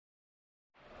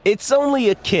It's only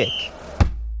a kick,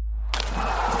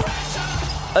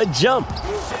 a jump,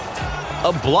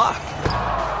 a block.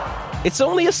 It's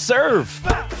only a serve.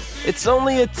 It's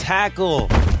only a tackle,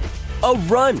 a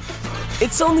run.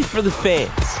 It's only for the fans.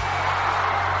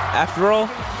 After all,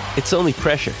 it's only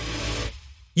pressure.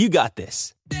 You got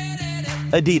this.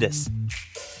 Adidas.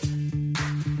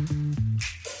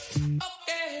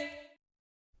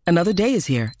 Another day is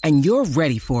here, and you're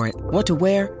ready for it. What to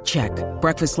wear? Check.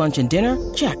 Breakfast, lunch, and dinner?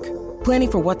 Check.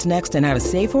 Planning for what's next and how to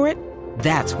save for it?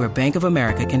 That's where Bank of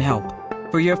America can help.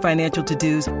 For your financial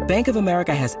to-dos, Bank of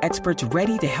America has experts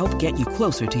ready to help get you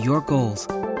closer to your goals.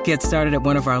 Get started at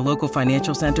one of our local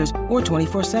financial centers or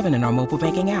 24/7 in our mobile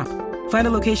banking app. Find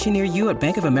a location near you at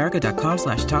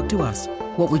bankofamerica.com/talktous.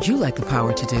 What would you like the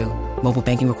power to do? Mobile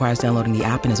banking requires downloading the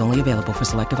app and is only available for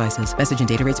select devices. Message and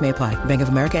data rates may apply. Bank of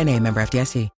America N.A., member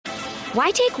FDIC.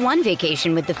 Why take one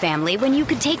vacation with the family when you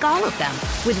could take all of them?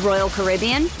 With Royal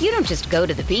Caribbean, you don't just go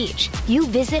to the beach. You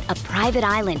visit a private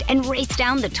island and race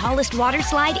down the tallest water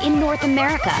slide in North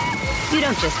America. You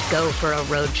don't just go for a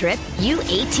road trip. You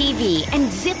ATV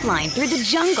and zip line through the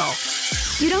jungle.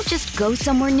 You don't just go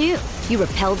somewhere new. You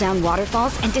rappel down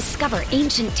waterfalls and discover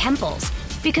ancient temples.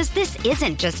 Because this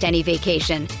isn't just any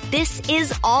vacation. This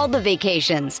is all the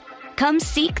vacations. Come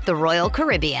seek the Royal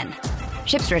Caribbean.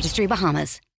 Ships Registry,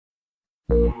 Bahamas.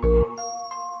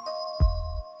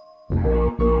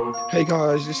 Hey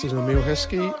guys, this is Emil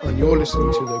Heskey, and you're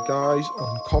listening to the guys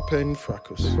on Coppen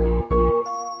Fracas. Salah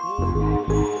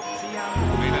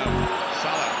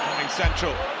coming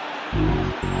central.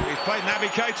 He's played Naby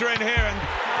Keita in here, and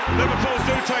Liverpool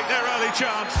do take their early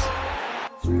chance.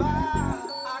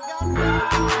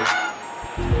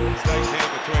 Stays here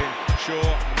between Shaw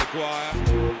and Maguire.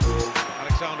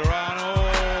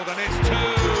 Alexander-Arnold, and it's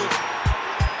too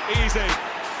easy.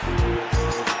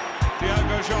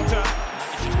 Diogo Jota.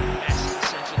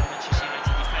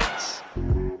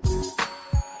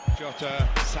 Jota,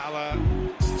 Salah,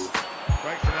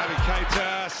 break from Naby Keita,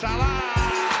 Salah!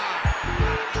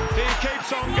 He keeps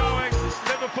on going,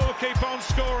 Liverpool keep on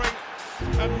scoring,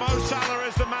 and Mo Salah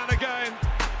is the man again.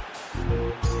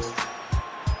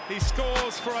 He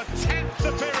scores for a 10th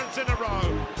appearance in a row,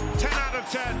 10 out of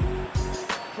 10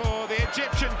 for the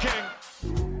Egyptian king.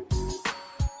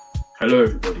 Hello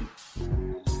everybody,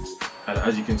 and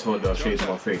as you can tell there are shades on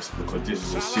my face because this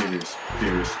is a serious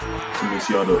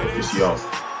Feliciano Official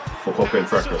for Coppen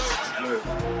Fracas.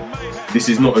 This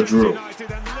is not a drill.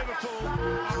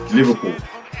 Liverpool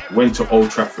went to Old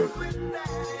Trafford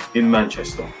in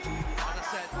Manchester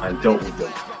and dealt with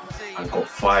them and got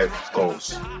 5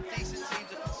 goals.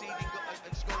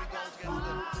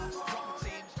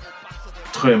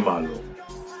 Très malo.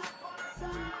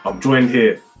 I'm joined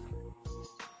here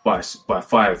by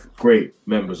 5 great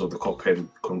members of the Coppen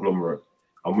conglomerate,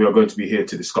 and we are going to be here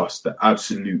to discuss the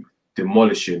absolute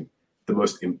demolishing, the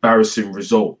most embarrassing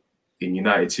result in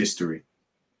United's history.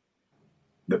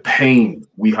 The pain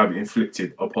we have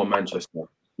inflicted upon Manchester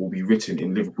will be written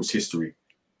in Liverpool's history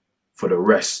for the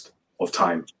rest of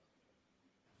time.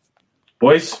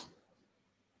 Boys,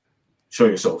 show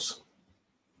yourselves.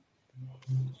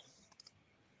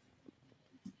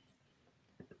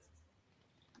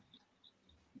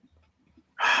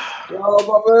 Yo,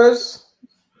 brothers.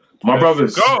 My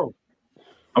brothers, go.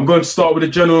 I'm going to start with the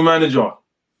general manager,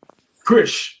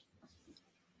 Krish.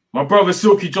 My brother,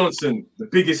 Silky Johnson, the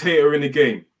biggest hater in the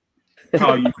game.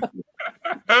 How are you?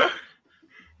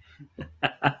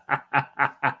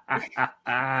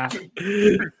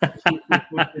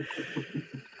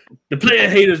 The Player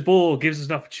Haters Ball gives us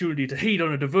an opportunity to hate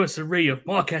on a diverse array of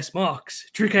mark-ass marks,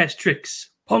 trick-ass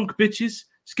tricks, punk bitches,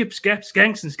 skip-scaps,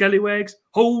 skanks and scallywags,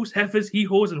 hoes, heifers,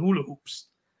 hee-haws, and hula hoops.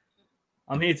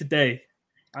 I'm here today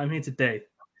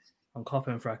on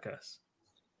Coppen Fracas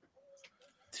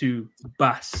to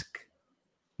bask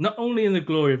not only in the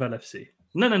glory of LFC.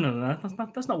 No.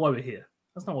 That's not why we're here.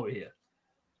 That's not why we're here.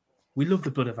 We love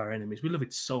the blood of our enemies. We love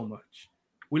it so much.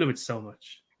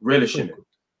 Relishing it.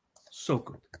 So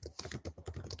good.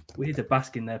 We're here to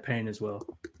bask in their pain as well.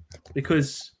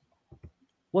 Because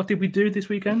what did we do this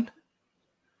weekend?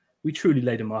 We truly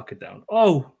laid the market down.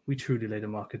 Oh, we truly laid the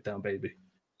market down, baby.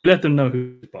 We let them know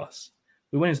who's boss.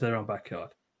 We went into their own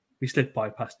backyard. We slipped by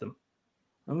past them.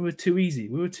 And we were too easy.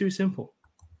 We were too simple.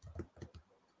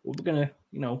 We're not going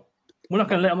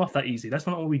to let them off that easy. That's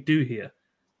not what we do here.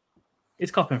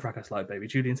 It's Coppen Fracas Live, baby.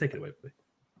 Julian, take it away, baby.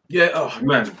 Yeah, oh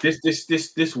man,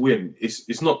 this win,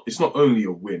 it's not only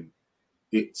a win.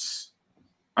 It's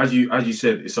as you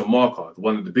said, it's a marker,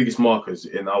 one of the biggest markers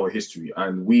in our history.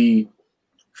 And we,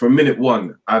 from minute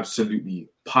one, absolutely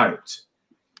piped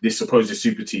this supposed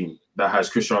super team that has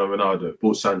Cristiano Ronaldo,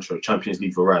 bought Sancho, Champions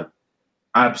League Varane,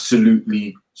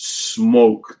 absolutely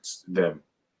smoked them.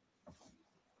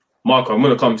 Marco, I'm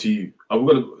going to come to you.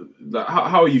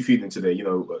 How are you feeling today? You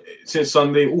know, since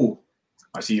Sunday,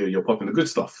 I see you're popping the good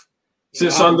stuff.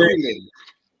 Since Sunday,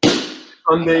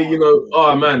 you know,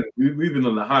 oh man, we've been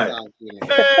on the high.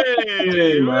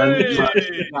 Hey, man,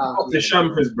 pop the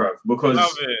champers, bruv, because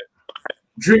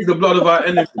drink the blood of our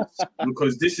enemies,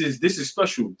 because this is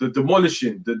special. The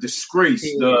demolishing, the disgrace,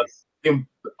 the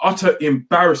utter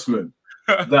embarrassment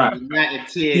that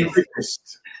he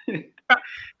witnessed.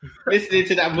 Listening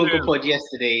to that Muggle pod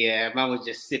yesterday, man was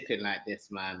just sipping like this,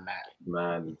 man.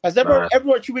 Has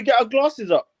everyone? Should we get our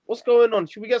glasses up? What's going on?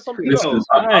 Should we get something else?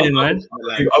 I've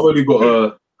only got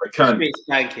a can.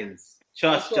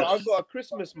 I've got a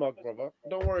Christmas mug, brother.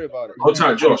 Don't worry about it. What's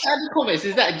that, Josh? Add the comments.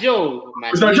 Is that Joe,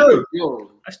 man? Is that Joe?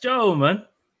 That's Joe, man.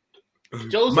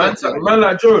 Joe's man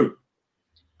like Joe.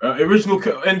 Original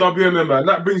NWO member. And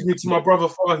that brings me to my brother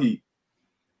Fahi.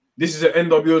 This is an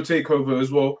NWO takeover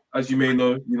as well, as you may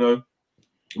know. You know,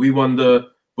 we won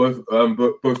both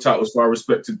titles for our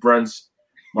respective brands.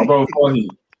 My brother Fahi,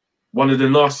 one of the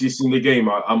nastiest in the game,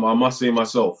 I must say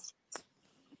myself.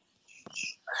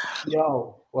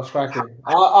 Yo, what's cracking?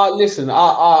 Listen,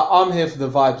 I'm here for the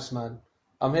vibes, man.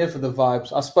 I'm here for the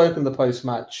vibes. I spoke in the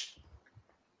post-match,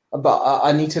 but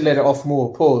I need to let it off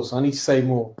more. Pause. I need to say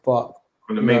more. But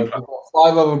we've got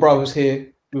 5 other brothers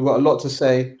here. We've got a lot to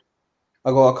say. I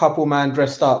got a couple man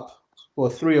dressed up, or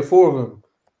 3 or 4 of them.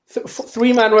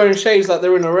 3 man wearing shades like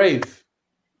they're in a rave.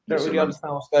 Don't really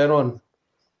understand what's going on.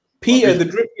 Peter, the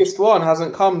drippiest one,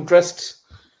 hasn't come dressed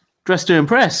to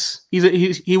impress.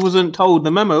 He wasn't told the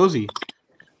memo, was he?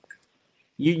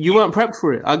 You weren't prepped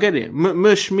for it. I get it.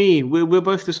 Mush, me, we're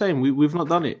both the same. We've not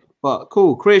done it, but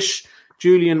cool. Chris,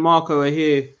 Julian, Marco are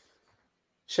here,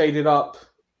 shaded up.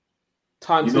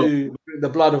 Time to drink the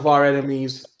blood of our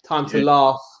enemies. Time to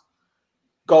laugh.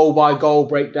 Goal by goal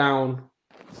breakdown.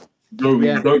 Don't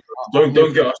get us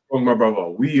wrong, my brother.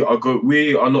 We are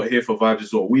not here for vibes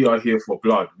at all. We are here for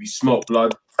blood. We smelt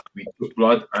blood, we took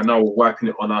blood, and now we're wiping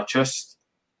it on our chest.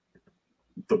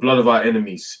 The blood of our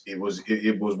enemies. It was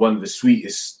one of the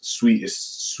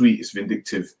sweetest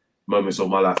vindictive moments of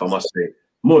my life, I must say.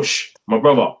 Mush, my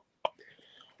brother.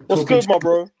 What's good, my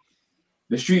bro?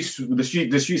 The streets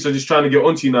are just trying to get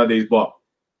onto you nowadays, but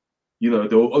you know,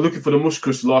 they were looking for the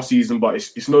Mushkush last season, but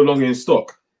it's no longer in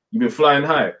stock. You've been flying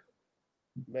high.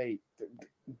 Mate,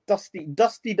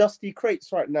 dusty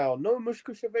crates right now. No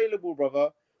Mushkush available,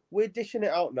 brother. We're dishing it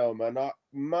out now,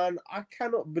 man. I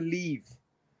cannot believe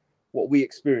what we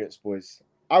experienced, boys.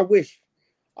 I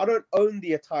don't own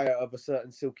the attire of a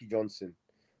certain Silky Johnson,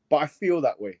 but I feel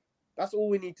that way. That's all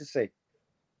we need to say.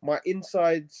 My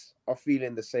insides are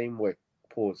feeling the same way.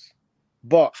 Pause.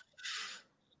 But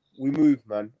we move,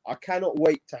 man. I cannot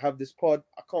wait to have this pod.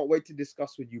 I can't wait to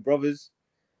discuss with you, brothers.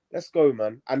 Let's go,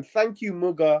 man. And thank you,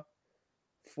 Muga,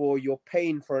 for your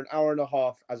pain for an hour and a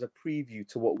half as a preview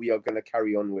to what we are going to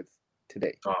carry on with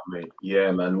today. Oh, mate.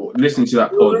 Yeah, man. Listen to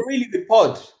that pod. It was a really good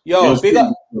pod. Yo, big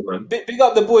up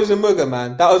the boys in Muga,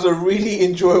 man. That was a really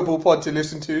enjoyable pod to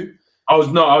listen to. I was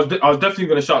definitely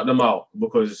going to shout them out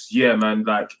because, yeah, man,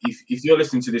 like, if you're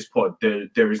listening to this pod,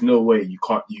 there is no way you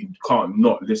can't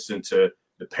not listen to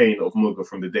the pain of Muga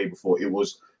from the day before. It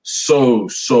was so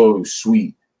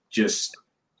sweet. Just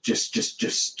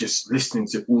listening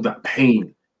to all that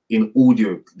pain in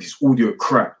audio, this audio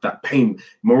crap, that pain.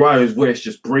 Mariah's voice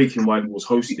just breaking while he was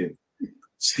hosting.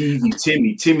 Stevie,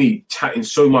 Timmy chatting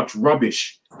so much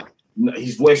rubbish.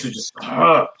 His voice was just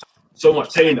so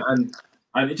much pain,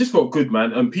 and it just felt good,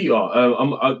 man. And Peter,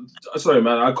 sorry,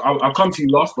 man. I'll come to you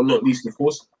last but not least, of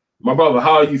course. My brother,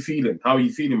 how are you feeling? How are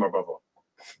you feeling, my brother?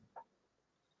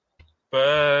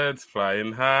 Birds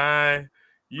flying high.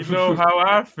 You know how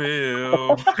I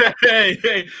feel.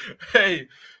 Hey.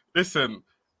 Listen,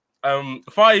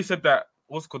 Faye said that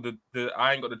what's called the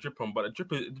I ain't got the drip on, but the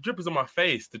drip is on my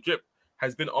face. The drip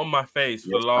has been on my face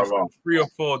for the last 3 or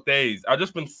 4 days. I've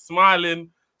just been smiling.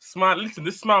 Listen,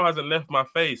 this smile hasn't left my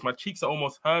face. My cheeks are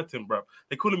almost hurting, bro.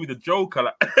 They're calling me the Joker.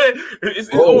 Like, it's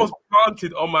almost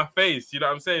planted on my face. You know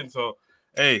what I'm saying? So,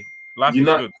 hey, life is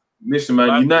good. Listen,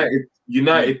 man,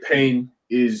 United pain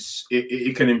is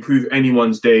it can improve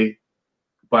anyone's day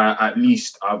by at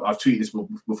least I've tweeted this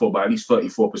before by at least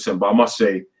 34%, but I must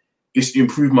say it's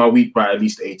improved my week by at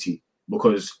least 80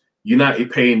 because United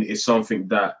pain is something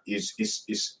that is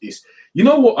you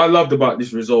know what I loved about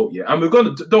this result, yeah. And we're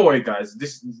gonna don't worry, guys.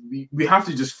 We have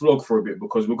to just flog for a bit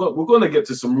because we're gonna get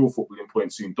to some real footballing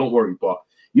points soon. Don't worry, but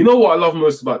you know what I love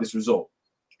most about this result?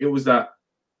 It was that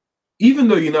even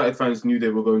though United fans knew they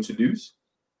were going to lose,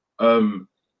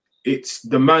 it's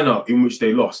the manner in which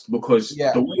they lost, because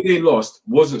the way they lost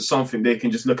wasn't something they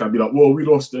can just look at and be like, well, we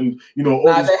lost, and you know,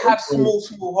 they had small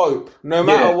hope, no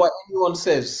matter what anyone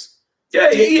says. Yeah,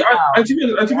 and to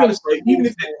be honest, like,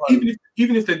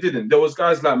 even if they didn't, there was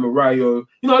guys like Mario,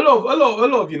 you know, a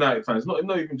lot of United fans, not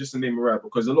even just the name Mario,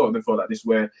 because a lot of them felt like this,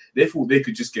 where they thought they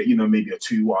could just get, you know, maybe a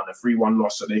 2-1, a 3-1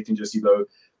 loss, so they can just, you know,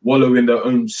 wallow in their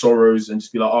own sorrows and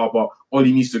just be like, oh, but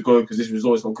Oli needs to go because this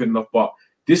result is not good enough. But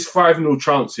this 5-0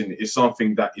 trouncing is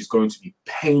something that is going to be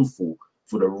painful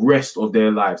for the rest of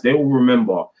their lives. They will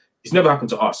remember, it's never happened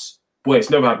to us. Boy,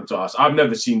 it's never happened to us. I've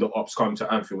never seen the Ops come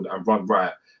to Anfield and run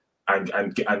riot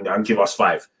and give us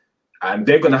 5. And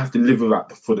they're going to have to live with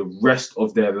that for the rest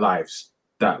of their lives,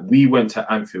 that we went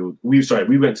to Anfield. We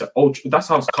went to Old. That's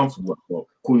how comfortable I felt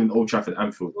calling Old Trafford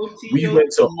Anfield. We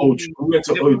went to OT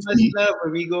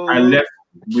and left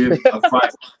with a 5.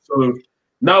 So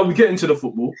now we get into the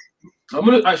football. I'm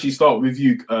going to actually start with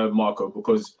you, Marco,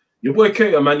 because your boy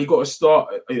Keita, man, you got to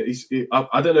start.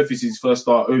 I don't know if it's his first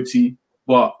start OT,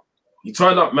 but he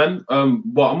turned up, man.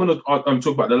 But I'm going to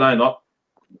talk about the lineup.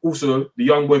 Also, the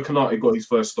young boy Konate got his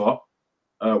first start.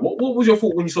 What was your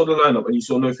thought when you saw the lineup and you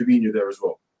saw no Fabinho there as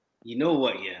well? You know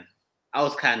what, yeah? I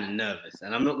was kind of nervous,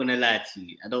 and I'm not going to lie to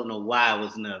you. I don't know why I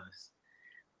was nervous.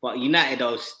 But United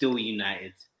are still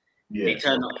United. Yeah. They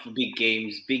turn up for big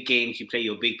games. Big games, you play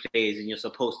your big players, and you're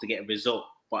supposed to get a result,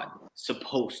 but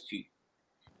supposed to.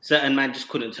 Certain man just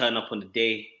couldn't turn up on the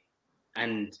day,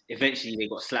 and eventually they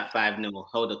got slapped 5-0,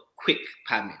 held a quick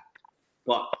panic.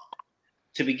 But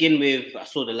to begin with, I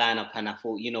saw the lineup and I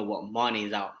thought, you know what,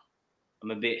 Mane's out.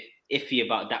 I'm a bit iffy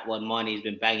about that one. Mane's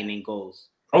been banging in goals.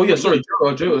 Oh, yeah, sorry.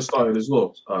 Jota started as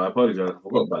well. I apologize. I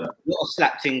forgot about that. Jota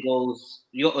slapped in goals.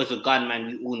 Jota's a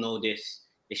gunman. We all know this.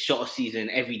 They shot a season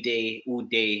every day, all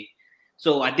day.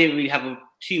 So I didn't really have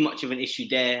too much of an issue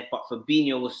there. But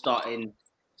Fabinho was starting.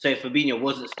 So if Fabinho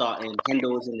wasn't starting,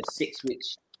 Hendo was in the 6,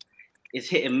 which is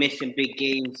hit and miss in big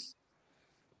games.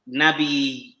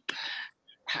 Naby,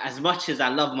 as much as I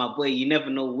love my boy, you never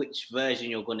know which version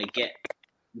you're going to get.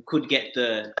 You could get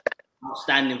the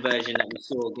outstanding version that we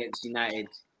saw against United.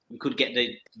 You could get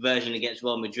the version against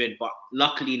Real Madrid. But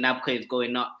luckily, Nabcoin is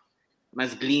going up.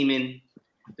 Man's gleaming.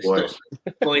 The stuff's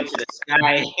going to the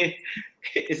sky.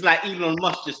 It's like Elon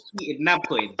Musk just tweeted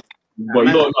Nabcoin. But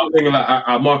you know, I'm thinking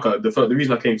like Marco, the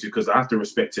reason I came to, because I have to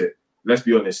respect it. Let's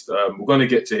be honest. We're going to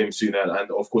get to him soon. And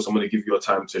of course, I'm going to give you a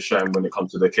time to shine when it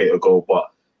comes to the Keita goal.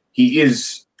 But he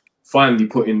is finally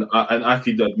putting, and I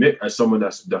could admit, as someone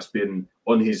that's been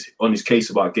on his case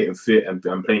about getting fit and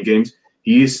playing games,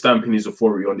 he is stamping his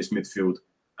authority on this midfield,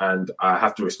 and I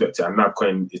have to respect it. And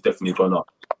Nabcoin is definitely gone up.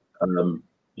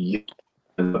 Yeah.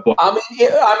 But,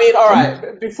 I mean, all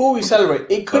right. Before we celebrate,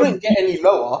 it couldn't get any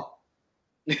lower.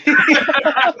 It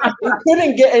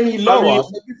couldn't get any lower.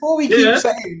 So before we keep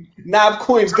saying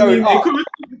Nabcoin's going up, you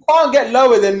can't get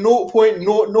lower than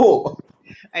 0.00.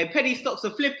 Hey, penny stocks are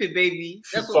flipping, baby.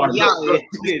 That's what we out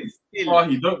here.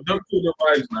 Don't kill the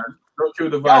vibes, man. Don't kill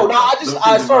the vibes.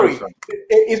 No, sorry.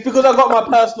 It's because I got my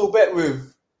personal bet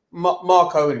with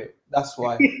Marco in it. That's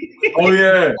why. Oh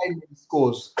yeah.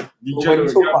 Scores. You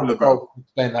generally gambler, bro.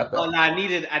 Explain that. Oh no, I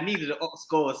needed an up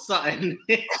score or something.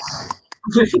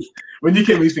 When you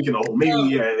came, he was thinking, oh,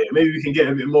 maybe we can get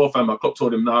a bit more, fam. My clock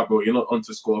told him, nah, bro, you're not on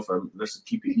to score, fam. Let's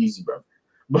keep it easy, bro.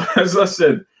 But as I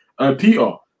said,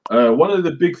 Peter, one of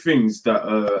the big things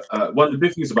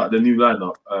about the new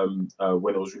lineup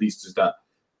when it was released is that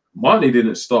Mane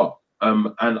didn't start.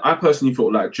 And I personally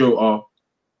thought like Jota,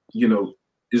 you know,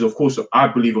 is of course, I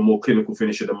believe, a more clinical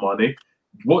finisher than Mane.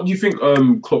 What do you think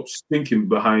Klopp's thinking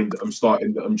behind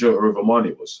starting Jota over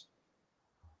Mane was?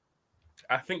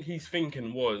 I think his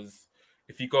thinking was,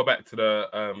 if you go back to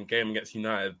the game against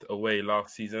United away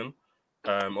last season,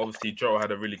 obviously Jota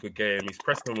had a really good game. His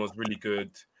pressing was really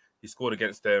good. He scored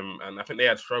against them, and I think they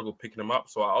had struggled picking him up.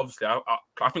 So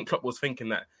I think Klopp was thinking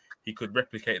that he could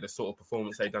replicate the sort of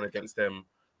performance they done against them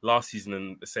last season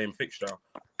in the same fixture.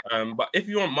 But if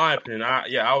you want my opinion,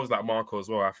 I was like Marco as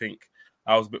well. I think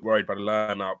I was a bit worried by the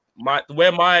lineup.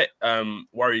 Where my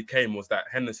worry came was that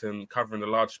Henderson covering the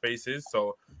large spaces.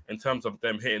 So in terms of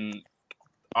them hitting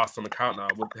us on the counter,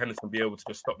 would Henderson be able to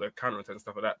just stop the counter attack and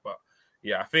stuff like that? But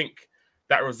yeah, I think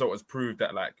that result has proved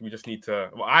that like we just need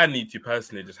to. Well, I need to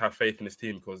personally just have faith in this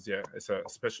team because it's a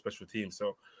special team.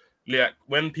 So yeah,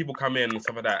 when people come in and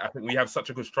stuff like that, I think we have such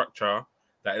a good structure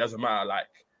that it doesn't matter like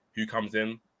who comes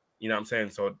in. You know what I'm saying?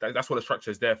 So that's what the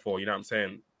structure is there for. You know what I'm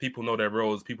saying? People know their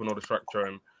roles. People know the structure,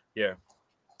 and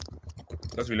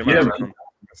that's really matter.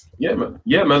 Yeah,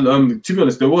 man. To be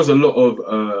honest, there was a lot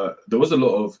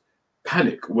of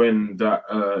panic when that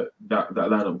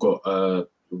lineup got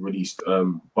released.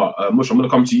 But Mush, I'm going to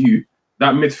come to you.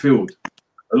 That midfield,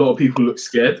 a lot of people look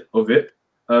scared of it.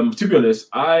 To be honest,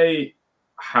 I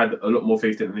had a lot more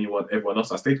faith in everyone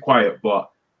else. I stayed quiet, but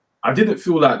I didn't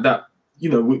feel like that. You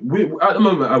know, we at the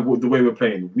moment, the way we're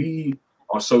playing, we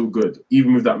are so good.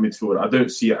 Even with that midfield, I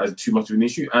don't see it as too much of an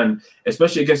issue. And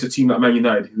especially against a team like Man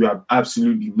United, who have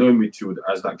absolutely no midfield,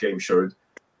 as that game showed.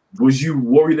 Was you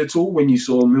worried at all when you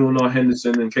saw Milner,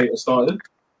 Henderson, and Keita started?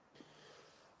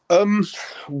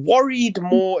 Worried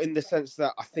more in the sense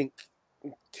that I think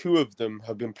two of them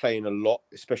have been playing a lot,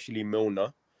 especially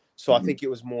Milner. So I think it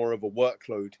was more of a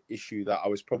workload issue that I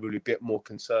was probably a bit more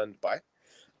concerned by.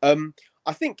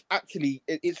 I think actually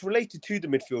it's related to the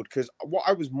midfield, because what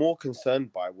I was more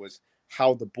concerned by was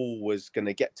how the ball was going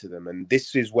to get to them. And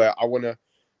this is where I want to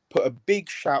put a big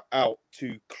shout out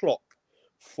to Klopp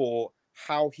for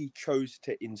how he chose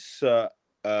to insert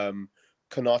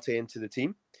Konate into the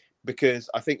team, because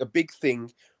I think a big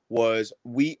thing was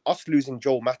us losing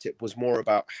Joel Matip was more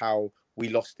about how we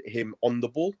lost him on the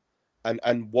ball and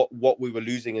what we were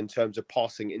losing in terms of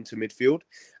passing into midfield.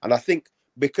 And I think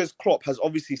because Klopp has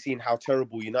obviously seen how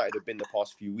terrible United have been the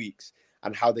past few weeks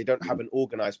and how they don't have an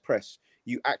organised press,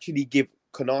 you actually give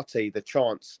Konate the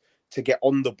chance to get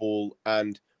on the ball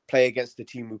and play against a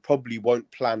team who probably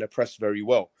won't plan a press very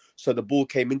well. So the ball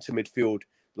came into midfield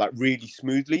like really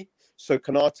smoothly. So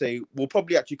Konate will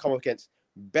probably actually come up against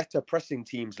better pressing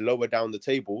teams lower down the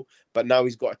table, but now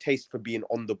he's got a taste for being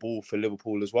on the ball for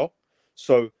Liverpool as well.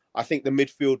 So I think the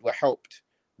midfield were helped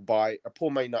by a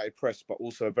poor Man United press, but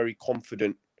also a very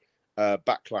confident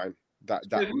backline that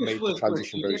made the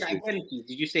transition very smooth.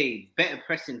 Did you say better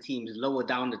pressing teams lower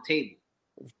down the table?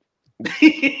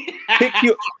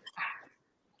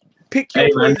 Pick your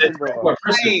poison, bro.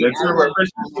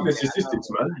 They're statistics,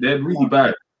 man. They're really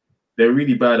bad. They're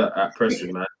really bad at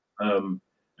pressing, man.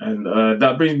 And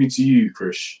that brings me to you,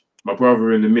 Krish, my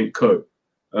brother in the mint coat.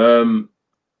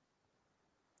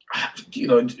 You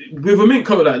know, with a mint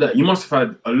coat like that, you must have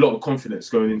had a lot of confidence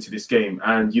going into this game,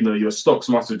 and you know your stocks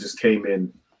must have just came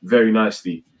in very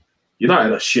nicely.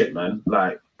 United are shit, man.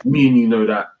 Like me and you know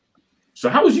that. So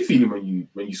how was you feeling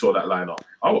when you saw that lineup?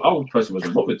 I personally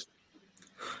wasn't bothered.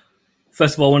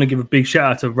 First of all, I want to give a big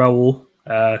shout out to Raul.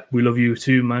 We love you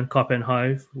too, man. Cop and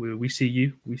Hive. We see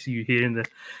you. We see you here in the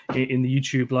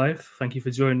YouTube live. Thank you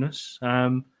for joining us.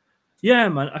 Yeah,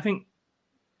 man. I think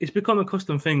it's become a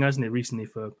custom thing, hasn't it, recently?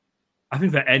 For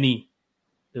any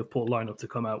Liverpool lineup to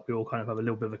come out, we all kind of have a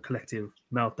little bit of a collective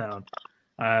meltdown,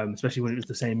 especially when it was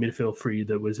the same midfield three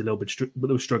that was a little bit that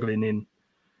was struggling in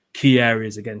key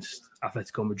areas against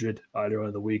Atletico Madrid earlier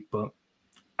in the week. But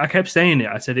I kept saying it.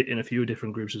 I said it in a few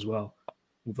different groups as well.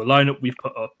 With the lineup we've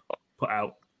put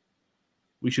out,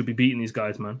 we should be beating these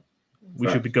guys, man. We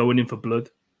should be going in for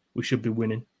blood. We should be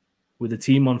winning. With the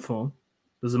team on form,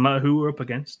 doesn't matter who we're up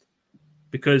against.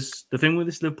 Because the thing with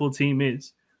this Liverpool team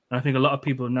is, and I think a lot of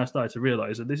people have now started to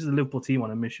realise that this is a Liverpool team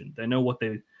on a mission. They know what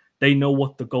they know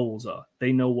what the goals are.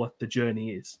 They know what the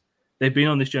journey is. They've been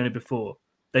on this journey before.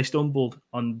 They stumbled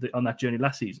on that journey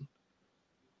last season.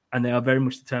 And they are very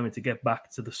much determined to get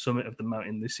back to the summit of the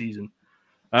mountain this season.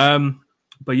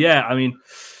 But yeah, I mean,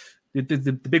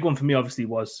 the big one for me obviously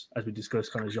was, as we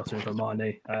discussed, kind of Jota and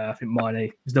Mane. I think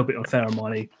Mane is a little bit unfair on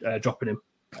Mane dropping him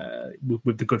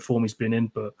with the good form he's been in.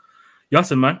 But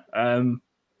Jota, man,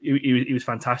 he was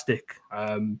fantastic.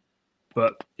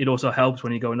 But it also helps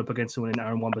when you're going up against someone in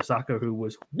Aaron Wan-Bissaka who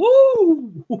was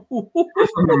woo.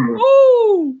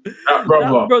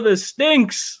 That brother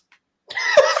stinks.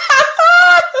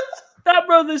 That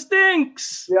brother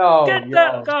stinks. Get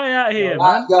that guy out here,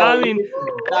 man. I mean,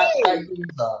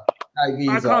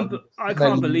 I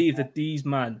can't believe that these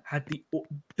man had the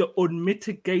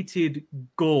unmitigated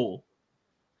goal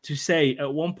to say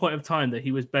at one point of time that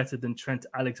he was better than Trent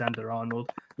Alexander-Arnold,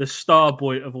 the star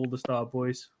boy of all the star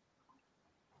boys.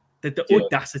 The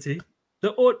audacity,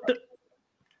 the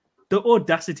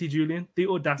audacity, Julian, the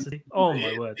audacity. Oh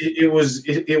my word! It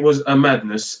was a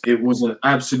madness. It was an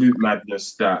absolute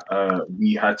madness that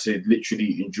we had to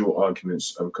literally endure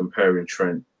arguments of comparing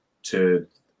Trent to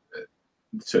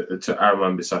Aaron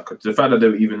Wan-Bissaka. The fact that they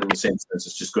were even in the same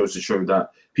sentence just goes to show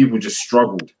that people just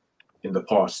struggled in the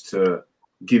past to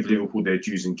give Liverpool their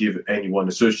dues and give anyone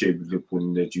associated with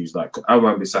Liverpool their dues. Like Aaron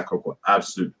Wan-Bissaka got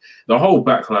the whole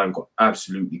back line got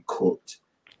absolutely cooked.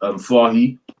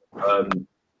 Fahy, I'm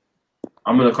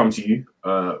gonna come to you.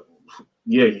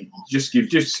 Just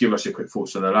give us your quick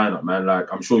thoughts on the lineup, man. Like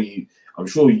I'm sure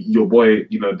your boy,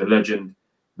 you know, the legend,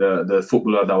 the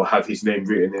footballer that will have his name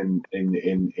written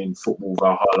in football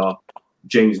Valhalla,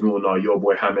 James Milner, your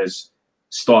boy James,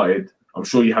 started. I'm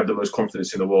sure you had the most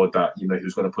confidence in the world that he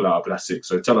was going to pull out a Blasic.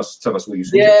 So tell us what you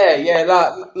saw.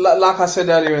 Yeah. Like I said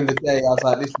earlier in the day, I was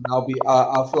like, listen,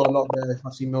 I'll feel a lot better if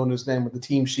I see Milner's name with the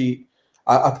team sheet.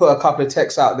 I put a couple of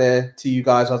texts out there to you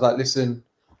guys. I was like, listen,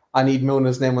 I need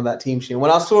Milner's name on that team sheet. And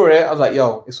when I saw it, I was like,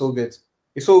 yo, it's all good.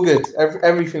 It's all good.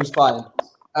 Everything's fine.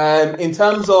 In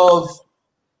terms of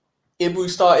Ibou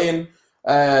starting,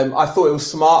 I thought it was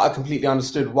smart. I completely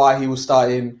understood why he was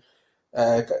starting,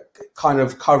 kind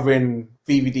of covering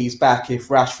VVD's back if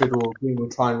Rashford or Green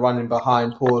would try and run in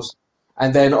behind, pause.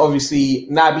 And then obviously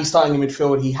Naby starting in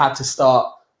midfield, he had to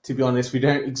start, to be honest. We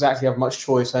don't exactly have much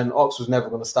choice, and Ox was never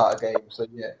going to start a game. So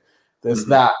yeah, there's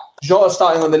that. Jota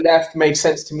starting on the left made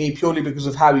sense to me purely because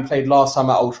of how he played last time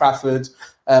at Old Trafford.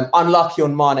 Unlucky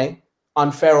on Mane,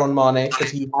 unfair on Mane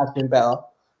because he has been better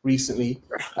recently.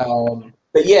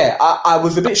 But yeah, I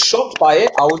was a bit shocked by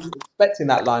it. I wasn't expecting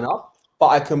that lineup, but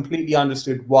I completely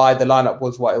understood why the lineup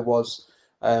was what it was.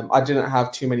 I didn't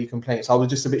have too many complaints. I was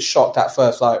just a bit shocked at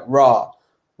first, like,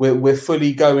 we're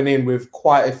fully going in with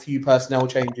quite a few personnel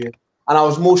changes. And I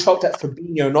was more shocked at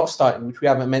Fabinho not starting, which we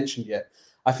haven't mentioned yet.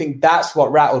 I think that's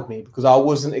what rattled me because I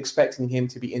wasn't expecting him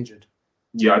to be injured.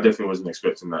 Yeah, I definitely wasn't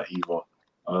expecting that either.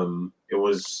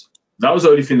 That was the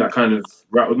only thing that kind of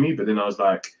rattled me. But then I was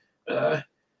like,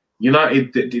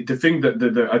 United, the thing that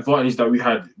the advantage that we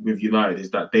had with United is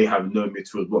that they have no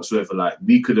midfield whatsoever. Like,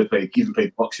 we could have even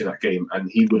played boxing that game, and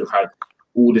he would have had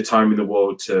all the time in the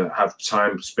world to have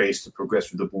time, space to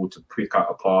progress with the ball, to pick out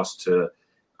a pass, to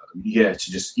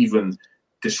just even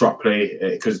disrupt play.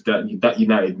 Because that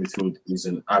United midfield is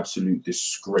an absolute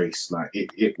disgrace. Like,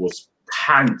 it was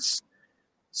pants,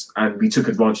 and we took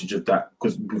advantage of that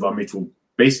because with our midfield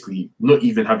basically not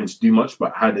even having to do much,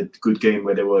 but had a good game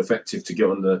where they were effective to get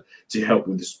on to help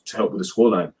with the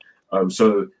scoreline.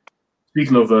 So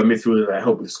speaking of midfielder that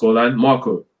help with the scoreline,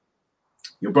 Marco,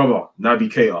 your brother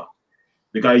Naby Keita,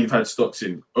 the guy you've had stocks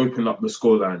in, opened up the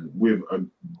scoreline with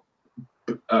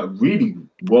a really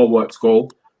well worked goal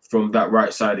from that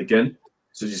right side again.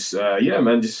 So just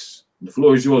the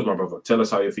floor is yours, my brother. Tell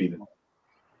us how you're feeling.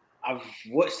 I've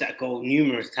watched that goal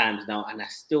numerous times now, and I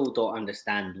still don't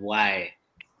understand why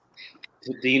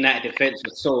the United defense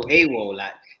was so AWOL.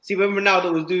 Like, see, when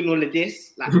Ronaldo was doing all of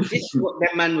this, like, this is what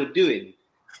that man were doing.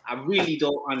 I really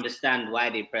don't understand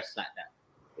why they pressed like that.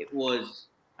 It was,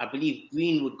 I believe,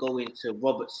 Green would go into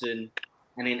Robertson,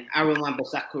 and then Aaron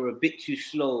Wan-Bissaka a bit too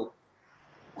slow.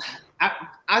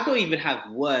 I don't even have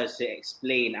words to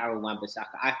explain Aaron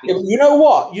Wan-Bissaka. I think you know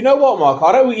what, Mark?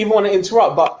 I don't even want to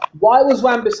interrupt, but why was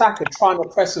Wan-Bissaka trying to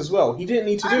press as well? He didn't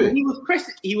need to do it. He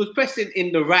was pressing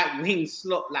in the right wing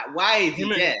slot. Like, why is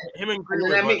he there? And then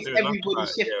that makes everybody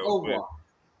shift over. Do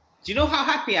you know how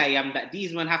happy I am that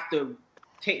these men have to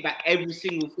take back every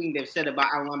single thing they've said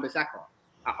about Aaron Wan-Bissaka?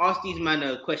 I asked these men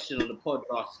a question on the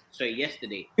podcast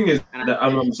yesterday. The thing is that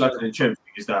Aaron Wan-Bissaka and Trent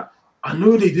is that I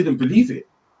know they didn't believe it.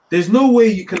 There's no way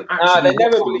you can actually. They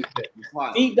never believed it.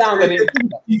 Deep down, they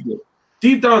didn't believe it.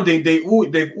 Deep down,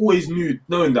 they've always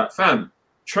known that, fam.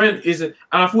 Trent isn't,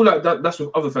 and I feel like that's with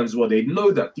other fans as well. They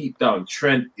know that deep down,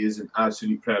 Trent is an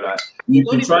absolute player. Like, you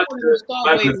can try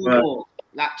to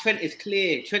like, Trent is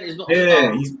clear. Trent is not.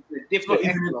 He's different.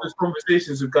 Even in those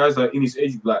conversations with guys like in his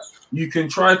age, like, you can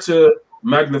try to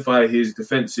magnify his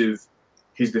defensive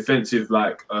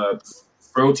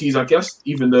frailties, I guess,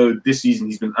 even though this season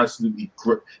he's been absolutely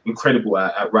incredible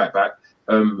at right back,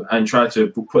 and try to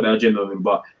put that agenda on him.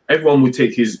 But everyone would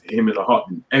take him in a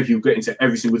heartbeat. If you get into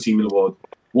every single team in the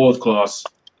world class,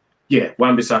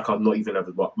 Wan-Bissaka not even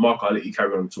ever. But Mark, I'll let you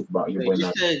carry on and talk about your boy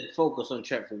now. Just to focus on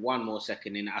Trent for one more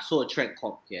second, and I saw a Trent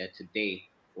comp today,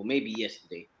 or maybe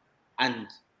yesterday, and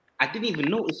I didn't even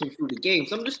notice him through the game.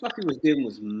 Some of the stuff he was doing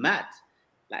was mad,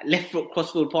 like left foot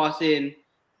crossfield passing.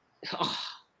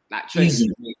 Like, easy.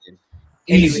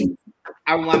 Anyway,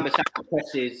 Aaron Wan-Bissaka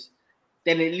presses,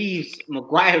 then it leaves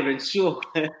Maguire and Shaw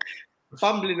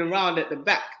fumbling around at the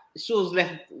back. Shaw's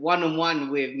left 1-on-1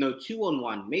 with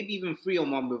 2-on-1, maybe even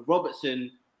 3-on-1 with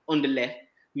Robertson on the left,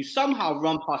 who somehow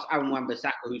run past Aaron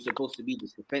Wan-Bissaka, who's supposed to be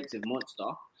this defensive monster,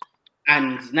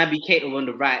 and Naby Keita on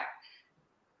the right,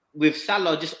 with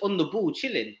Salah just on the ball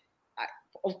chilling.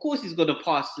 Of course, he's going to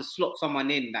pass to slot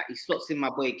someone in. That he slots in my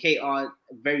boy Keita,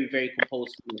 very, very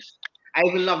composed finish. I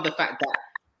even love the fact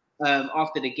that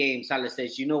after the game, Salah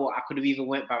says, "You know what? I could have even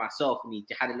went by myself," and he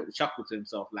had a little chuckle to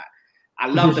himself. Like, I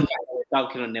love the fact that we're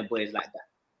dunking on their boys like that.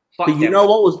 But you know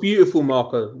what was beautiful,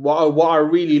 Marco? What I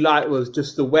really liked was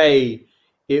just the way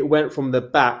it went from the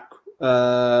back.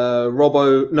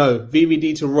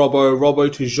 VVD to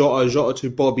Robbo to Jota, Jota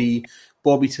to Bobby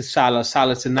to Salah,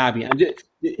 Salah to Naby, and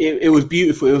It was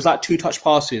beautiful. It was like 2-touch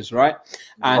passes, right?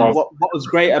 And what was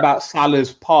great about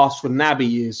Salah's pass for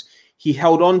Naby is he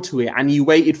held on to it and he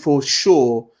waited for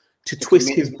Shaw to twist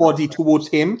his body towards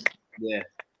him. Yeah.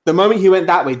 The moment he went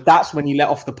that way, that's when he let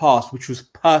off the pass, which was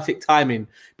perfect timing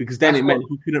because then it meant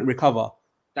he couldn't recover.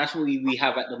 That's what we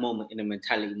have at the moment in the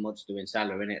mentality monster in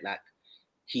Salah, innit? Like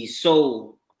he's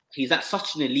at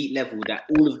such an elite level that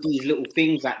all of these little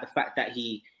things, like the fact that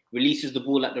he releases the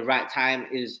ball at the right time,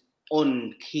 is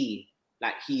on key.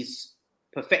 Like he's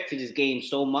perfected his game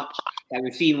so much that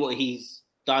we've seen what he's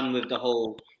done with the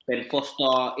whole Ben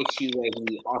Foster issue, where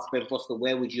he asked Ben Foster,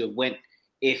 "Where would you have went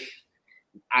if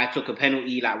I took a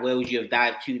penalty? Like where would you have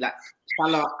dived to?" Like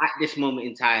Salah at this moment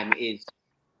in time is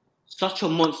such a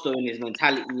monster in his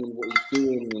mentality and what he's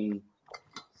doing and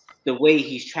the way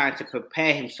he's trying to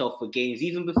prepare himself for games,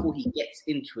 even before he gets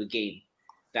into a game,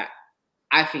 that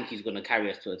I think he's going to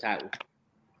carry us to a title.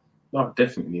 No,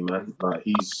 definitely, man. Like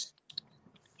he's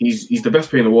the best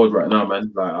player in the world right now,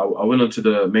 man. Like I went onto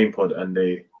the main pod and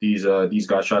these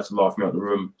guys tried to laugh me out the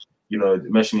room, you know,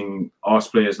 mentioning arse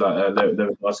players like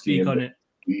Lewandowski and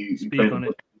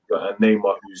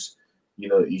Neymar, who's, you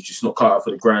know, he's just not cut out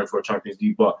for the grind for a Champions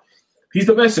League, but he's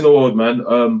the best in the world, man.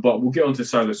 But we'll get on to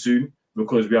Salah soon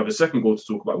because we have a second goal to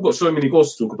talk about. We've got so many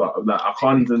goals to talk about. Like I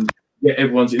can't even get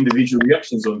everyone's individual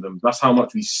reactions on them. That's how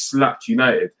much we slapped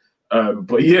United.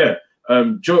 But yeah,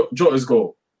 Jota's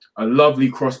goal, a lovely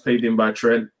cross played in by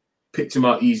Trent, picked him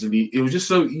out easily. It was just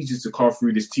so easy to carve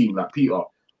through this team. Like Peter,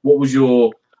 what was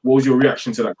your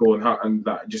reaction to that goal and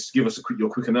just give us your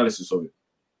quick analysis of it?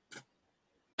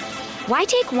 Why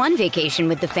take one vacation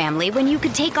with the family when you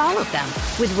could take all of them?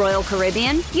 With Royal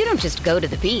Caribbean, you don't just go to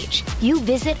the beach. You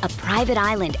visit a private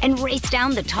island and race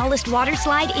down the tallest water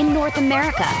slide in North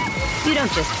America. You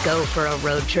don't just go for a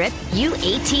road trip. You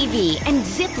ATV and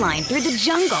zip line through the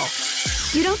jungle.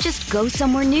 You don't just go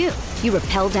somewhere new. You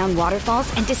rappel down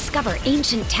waterfalls and discover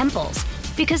ancient temples.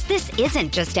 Because this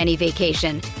isn't just any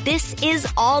vacation. This is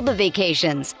all the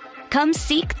vacations. Come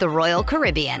seek the Royal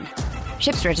Caribbean.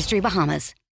 Ships Registry,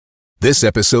 Bahamas. This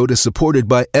episode is supported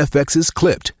by FX's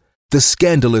Clipped, the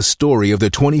scandalous story of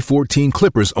the 2014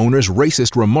 Clippers owner's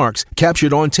racist remarks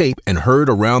captured on tape and heard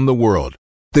around the world.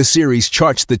 The series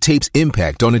charts the tape's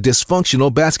impact on a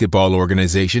dysfunctional basketball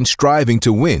organization striving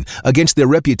to win against their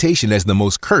reputation as the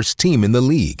most cursed team in the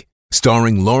league.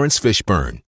 Starring Lawrence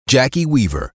Fishburne, Jackie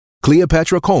Weaver,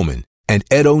 Cleopatra Coleman, and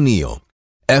Ed O'Neill.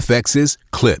 FX's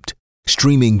Clipped,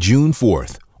 streaming June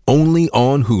 4th, only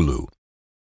on Hulu.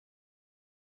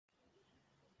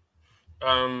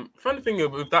 Funny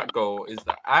thing with that goal is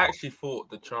that I actually thought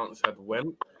the chance had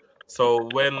went. So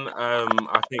when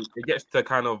I think it gets to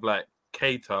kind of like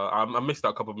Keita, I missed out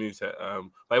a couple of moves here.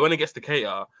 But when it gets to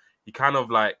Keita, he kind of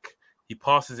like he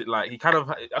passes it like he kind of,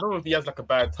 I don't know if he has like a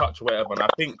bad touch or whatever. And I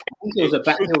think it was a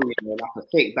back heel, like a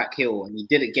fake back heel, and he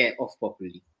didn't get off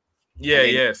properly.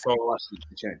 Yeah. So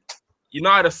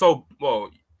United are so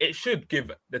well. It should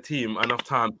give the team enough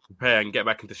time to prepare and get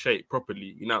back into shape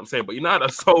properly. You know what I'm saying? But United are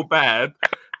so bad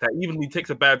that even if he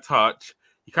takes a bad touch,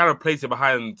 he kind of plays it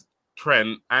behind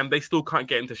Trent and they still can't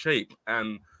get into shape.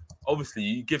 And obviously,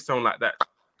 you give someone like that.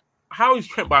 How is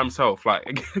Trent by himself? Like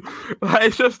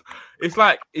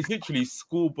it's literally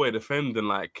schoolboy defending,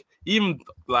 like, even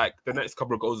like the next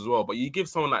couple of goals as well. But you give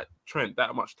someone like Trent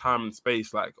that much time and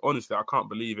space, like, honestly, I can't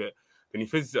believe it. Then he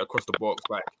fizzes it across the box,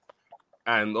 like,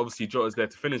 and obviously Jota's there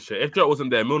to finish it. If Jota wasn't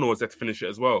there, Milner was there to finish it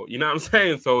as well. You know what I'm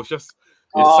saying? So it's just...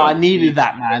 I needed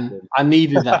that, man. I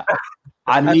needed that.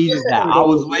 I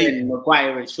was waiting.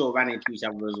 Maguire and Shaw ran into each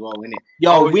other as well, innit?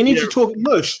 Yo, we need to talk...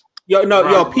 Mush.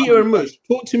 Peter and Mush,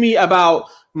 talk to me about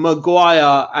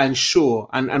Maguire and Shaw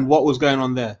and what was going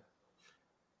on there.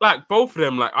 Like, both of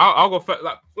them, like, I'll go first.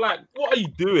 Like, what are you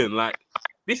doing? Like,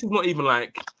 this is not even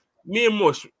like... Me and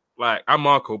Mush, like, and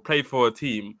Marco played for a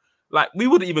team. Like, we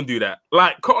wouldn't even do that.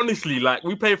 Like, honestly, like,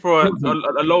 we play for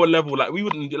a lower level. Like, we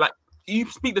wouldn't do, like, you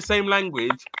speak the same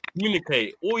language,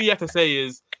 communicate. All you have to say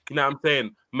is, you know what I'm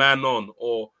saying, man on,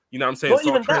 or, you know what I'm saying, not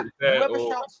even that. Whoever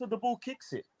shouts for the ball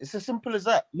kicks it. It's as simple as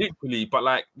that. Literally, but,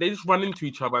 like, they just run into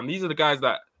each other. And these are the guys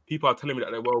that people are telling me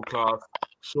that they're world class.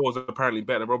 Shaw's apparently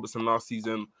better than Robertson last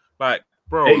season. Like,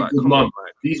 bro, like, come on,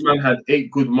 like, these men had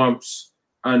 8 good months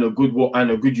and a good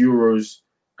Euros,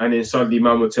 and then suddenly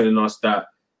man were telling us that,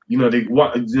 you know,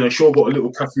 Shaw got a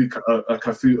little Cafu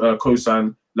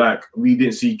cosign. Like, we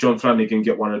didn't see John Flanagan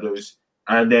get one of those.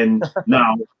 And then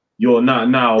now, you're now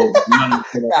man,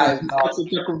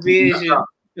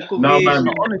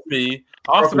 honestly,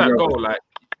 after that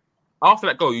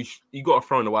goal, you got to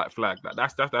throw in the white flag. Like,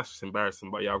 that's just embarrassing.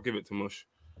 But yeah, I'll give it to Mush.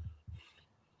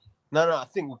 No, I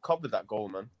think we covered that goal,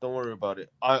 man. Don't worry about it.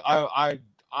 I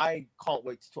I can't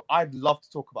wait to talk. I'd love to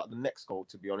talk about the next goal,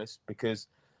 to be honest, because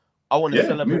I want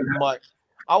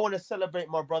to celebrate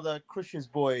my brother Christian's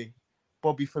boy,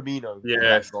 Bobby Firmino.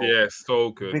 Yes,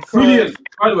 so good. Brilliant.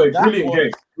 By the way,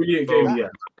 brilliant game. Yeah.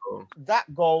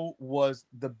 That goal was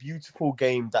the beautiful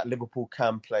game that Liverpool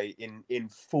can play in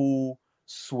full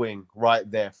swing right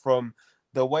there. From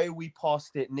the way we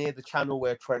passed it near the channel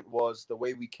where Trent was, the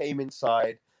way we came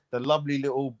inside, the lovely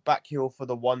little back heel for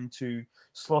the 1-2,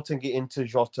 slotting it into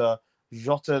Jota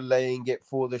laying it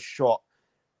for the shot.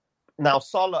 Now,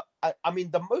 Salah, I mean,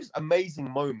 the most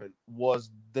amazing moment was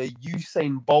the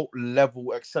Usain Bolt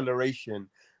level acceleration.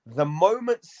 The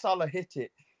moment Salah hit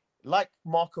it, like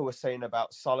Marco was saying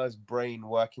about Salah's brain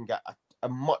working at a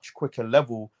much quicker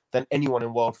level than anyone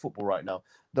in world football right now.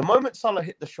 The moment Salah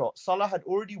hit the shot, Salah had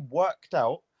already worked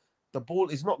out the ball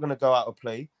is not going to go out of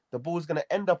play. The ball is going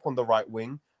to end up on the right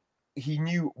wing. He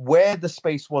knew where the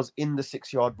space was in the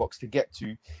 6-yard box to get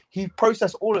to. He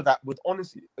processed all of that with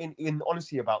honesty, in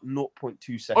honesty, about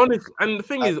 0.2 seconds. Honestly, and the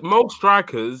thing is, most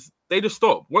strikers, they just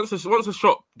stop. Once a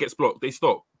shot gets blocked, they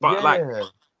stop. But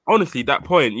honestly, that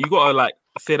point, you gotta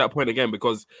say that point again,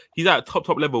 because he's at a top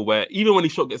level where even when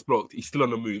his shot gets blocked, he's still on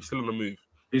the move.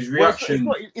 His reaction.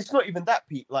 Well, it's not even that,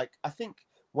 Pete. Like, I think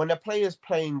when a player's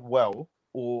playing well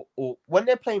or when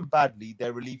they're playing badly,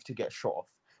 they're relieved to get shot off.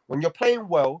 When you're playing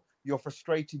well, you're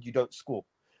frustrated, you don't score.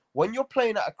 When you're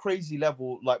playing at a crazy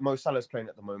level like Mo Salah's playing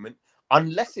at the moment,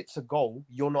 unless it's a goal,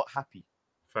 you're not happy.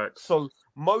 Facts. So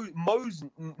Mo's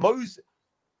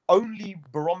only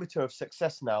barometer of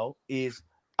success now is,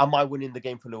 am I winning the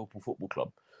game for Liverpool Football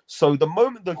Club? So the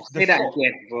moment say that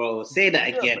again, bro. Say that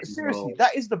again. Seriously, bro.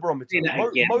 That is the barometer.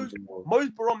 Mo's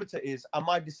barometer is, am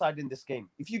I deciding this game?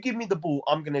 If you give me the ball,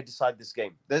 I'm going to decide this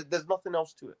game. There's nothing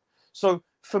else to it. So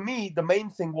for me, the main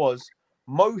thing was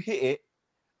Mo hit it,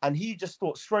 and he just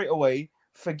thought straight away,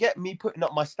 forget me putting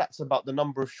up my stats about the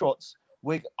number of shots.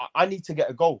 I need to get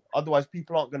a goal. Otherwise,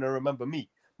 people aren't going to remember me.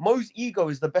 Mo's ego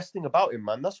is the best thing about him,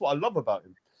 man. That's what I love about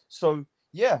him. So,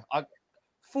 yeah,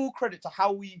 full credit to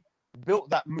how we built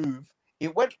that move.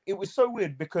 It was so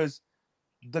weird because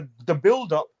the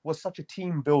build-up was such a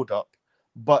team build-up,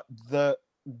 but the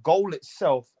goal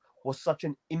itself was such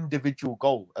an individual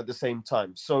goal at the same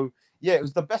time. So, yeah, it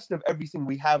was the best of everything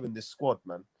we have in this squad,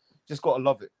 man. Just got to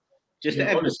love it. Just to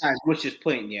emphasize Bush's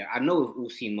point, I know we've all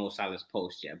seen Mo Salah's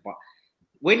post, but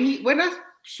when I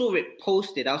saw it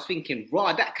posted, I was thinking,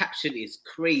 raw, that caption is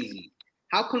crazy.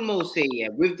 How can Mo say,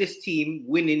 with this team,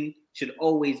 winning should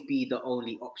always be the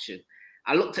only option?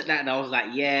 I looked at that and I was like,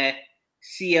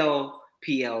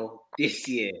 CLPL this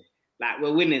year. Like,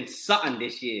 we're winning something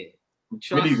this year.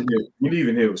 We're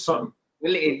leaving here with something.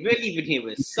 We're leaving here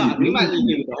with something. We might leave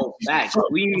here with the whole bag.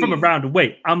 From around the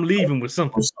way, I'm leaving with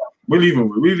something. We're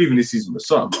leaving this season with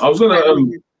something. I was gonna.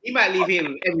 He might leave here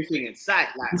with everything in sight,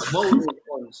 like Mo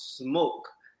on smoke.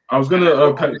 I was gonna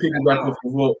piggyback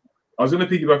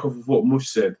off of what Mush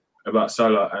said about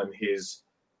Salah and his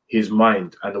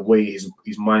mind and the way his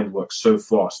mind works so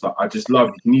fast. Like, I just love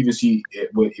it. You can even see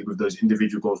it with those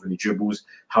individual goals when he dribbles,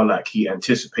 how he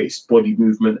anticipates body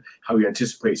movement, how he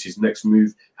anticipates his next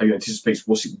move, how he anticipates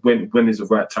when is the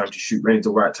right time to shoot, when is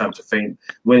the right time to feint,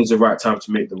 when is the right time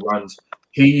to make the runs.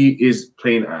 He is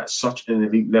playing at such an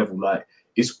elite level. Like,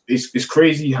 it's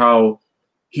crazy how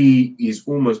he is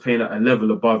almost playing at a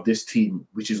level above this team,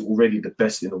 which is already the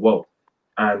best in the world.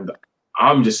 And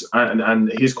I'm just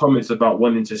and his comments about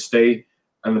wanting to stay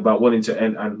and about wanting to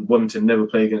end and wanting to never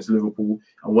play against Liverpool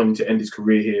and wanting to end his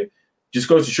career here just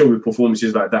goes to show with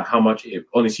performances like that how much it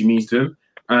honestly means to him.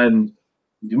 And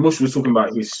Mush was talking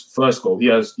about his first goal. He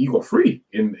got 3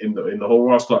 in the whole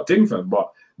Ross Clark thing, fam.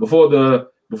 But before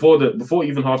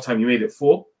even halftime, he made it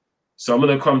 4. So I'm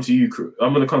gonna come to you,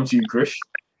 Krish.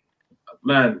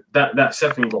 Man, that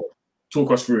second goal.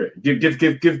 Talk us through it. Give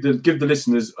the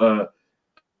listeners a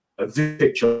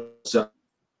picture.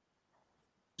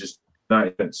 Just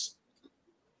that sense.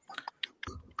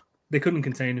 They couldn't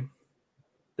contain him.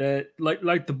 They're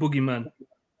like the boogeyman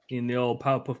in the old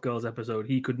Powerpuff Girls episode.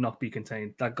 He could not be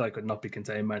contained. That guy could not be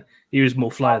contained, man. He was more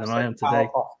flyer than I am today.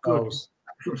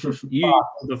 You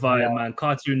the fire, man.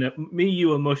 Cartoon me,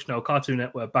 you and Mush now. Cartoon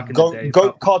Network back in the day.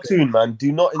 Go Cartoon, man.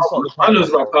 Do not insult the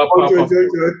Powerpuff.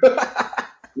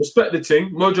 Respect the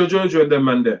thing. Mojo Jojo and them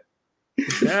man there.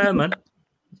 Yeah, man.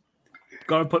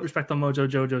 Gotta put respect on Mojo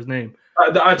Jojo's name.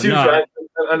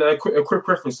 And a quick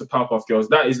reference to Powerpuff Girls.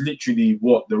 That is literally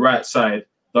what the right side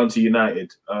done to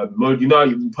United.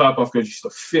 Powerpuff Girls used to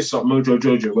fist up Mojo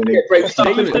Jojo when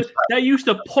they used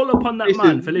to pull upon that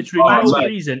man for literally no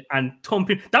reason and thump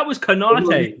him. That was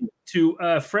Kanate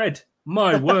to Fred.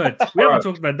 My word, we haven't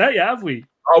talked about that yet, have we?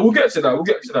 We'll get to that. We'll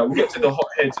get to the hot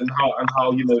heads and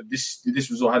how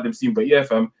this result had them steam. But yeah,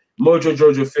 fam, Mojo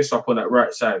Jojo fist up on that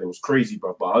right side. It was crazy,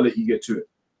 bro. But I'll let you get to it.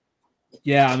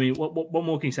 Yeah, I mean, what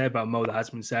more can you say about Mo that has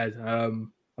been said? I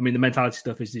mean, the mentality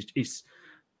stuff is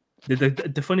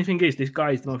the funny thing is this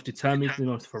guy is the most determined, the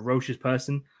most ferocious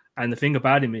person, and the thing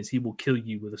about him is he will kill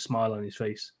you with a smile on his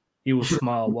face. He will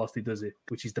smile whilst he does it,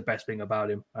 which is the best thing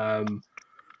about him. And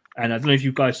I don't know if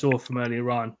you guys saw from earlier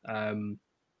on,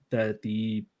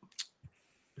 the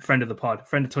friend of the pod,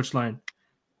 friend of Touchline,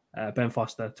 Ben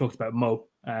Foster, talked about Mo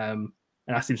and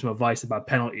asked him some advice about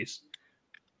penalties.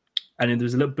 And then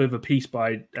there's a little bit of a piece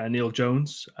by Neil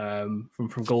Jones from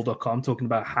Goal.com talking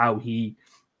about how he's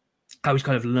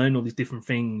kind of learned all these different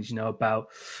things, about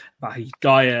his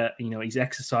diet, his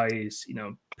exercise,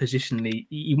 positionally.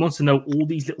 He wants to know all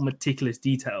these little meticulous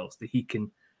details that he can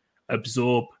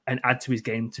absorb and add to his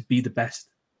game to be the best,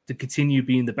 to continue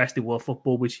being the best in world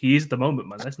football, which he is at the moment,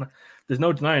 man. There's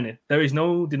no denying it. There is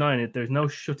no denying it. There's no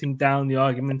shutting down the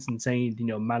arguments and saying,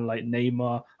 man like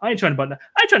Neymar. I ain't trying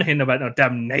to hear about no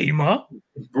damn Neymar.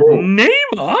 Bro.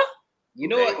 Neymar? You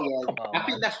know what? Yeah, I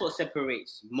think that's what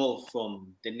separates Mo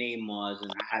from the Neymars and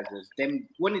the Hazards. Them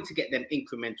wanting to get them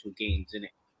incremental gains, innit?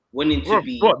 Wanting to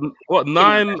be what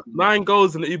nine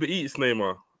goals in the Uber Eats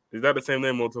Neymar? Is that the same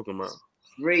Neymar we're talking about?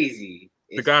 Crazy.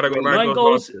 The guy that got nine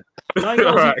goals. 9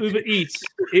 goals Right. in Uber Eats.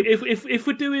 If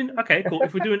we're doing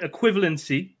if we're doing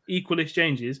equivalency, equal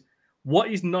exchanges,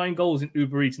 what is 9 goals in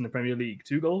Uber Eats in the Premier League?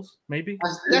 2 goals, maybe.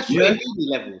 That's really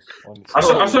levels.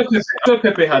 I saw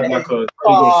Pepe had like a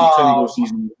 20-goal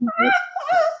season.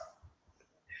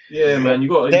 Yeah, man, you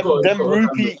got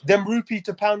them rupee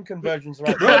to pound conversions,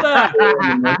 right? Brother,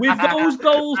 with those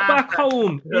goals back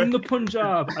home in the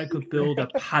Punjab, I could build a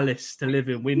palace to live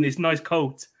in with this nice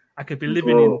coat. I could be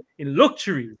living in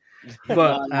luxury.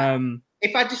 But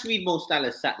if I just read Mo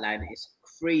Salah's stat line, it's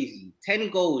crazy. 10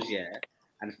 goals, yeah,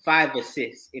 and 5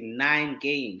 assists in 9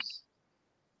 games.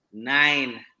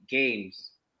 9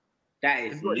 games. That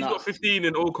is He's got 15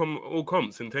 in all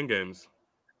comps in 10 games.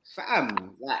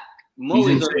 Fam, like Mo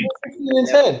is 15 and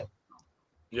 10.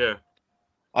 Yeah.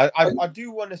 I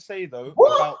do want to say though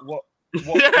about what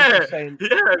people are saying.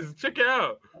 Yes, check it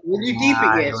out. When you deep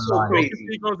it, it's so crazy.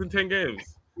 15 goals in 10 games.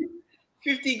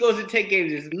 50 goals in 10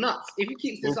 games is nuts. If he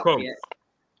keeps this up here.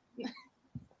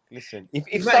 Listen,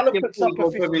 if Salah puts up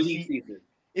a 50 season,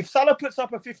 if Salah puts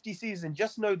up a 50 season,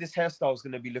 just know this hairstyle is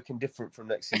going to be looking different from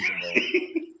next season,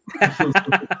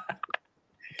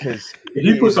 because if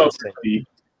he puts up 50,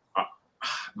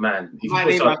 man,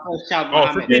 if he puts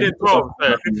up 15 and 12.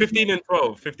 15 and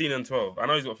 12. 15 and 12. I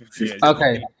know he's got 15. Yeah,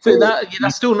 Okay, so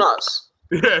that's still nuts.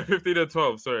 Yeah, 15 and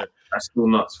 12. Sorry, that's still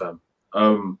nuts, fam.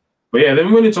 But yeah, then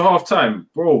we went into halftime,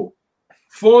 bro.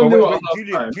 4-0 at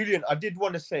halftime. Julian, I did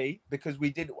want to say, because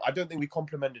I don't think we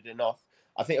complimented enough.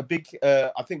 I think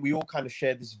I think we all kind of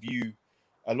share this view,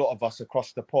 a lot of us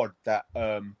across the pod, that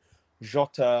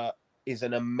Jota is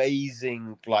an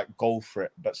amazing goal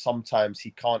threat, but sometimes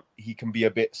he can be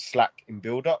a bit slack in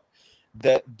build up.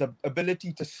 The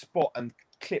ability to spot and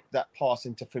clip that pass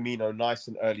into Firmino nice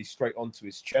and early straight onto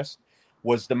his chest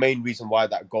was the main reason why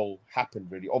that goal happened,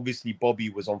 really. Obviously,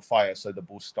 Bobby was on fire, so the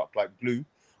ball stuck like glue.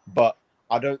 But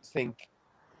I don't think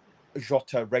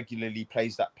Jota regularly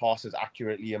plays that pass as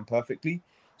accurately and perfectly.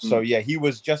 So, yeah, he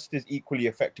was just as equally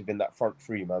effective in that front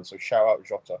three, man. So, shout out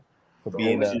Jota for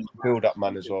being a build-up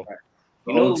man as well.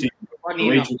 You know, funny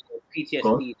enough,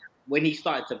 PTSD, when he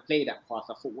started to play that pass,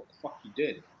 I thought, what the fuck you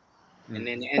doing? And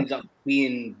then it ends up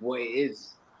being what it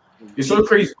is. It's so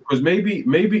crazy because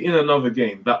maybe in another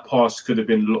game that pass could have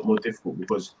been a lot more difficult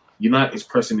because United's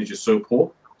pressing is just so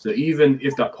poor. So even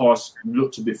if that pass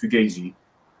looked a bit fugazi,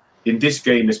 in this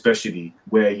game especially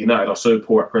where United are so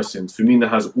poor at pressing, Firmino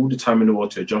has all the time in the world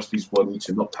to adjust his body,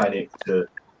 to not panic, to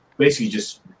basically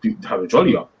just have a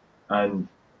jolly up. And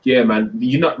yeah, man,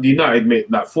 United made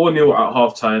that 4-0 at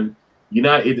halftime.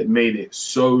 United made it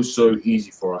so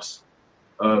easy for us.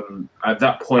 At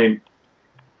that point,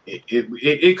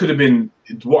 it could have been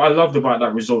what I loved about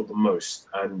that result the most,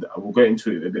 and we'll get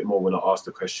into it a bit more when I ask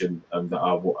the question that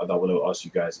I want to ask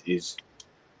you guys is: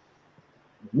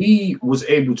 we was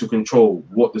able to control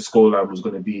what the scoreline was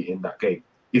going to be in that game.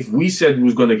 If we said we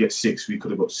was going to get 6, we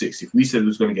could have got 6. If we said we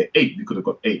was going to get 8, we could have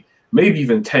got 8, maybe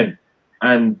even 10.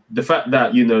 And the fact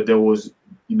that there was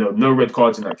no red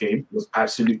cards in that game was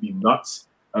absolutely nuts.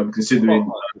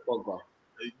 Considering.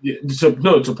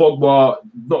 To Pogba,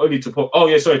 not only to Pogba. Oh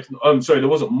yeah, sorry. Sorry, there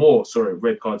wasn't more.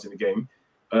 Red cards in the game.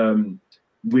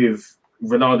 With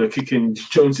Ronaldo kicking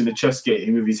Jones in the chest gate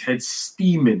and with his head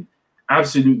steaming,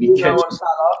 absolutely catching.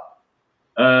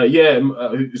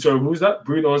 Sorry, who was that?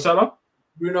 Bruno and Salah.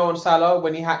 Bruno and Salah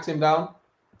when he hacked him down.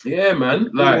 Yeah, man.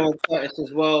 Like Bruno Curtis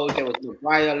as well. There was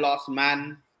Maguire, last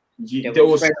man. there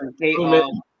was.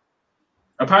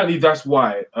 Apparently, that's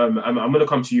why. I'm going to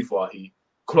come to you, Fahi.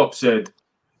 Klopp said,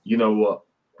 "You know what,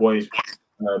 boys?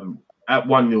 At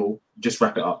 1-0, just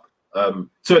wrap it up.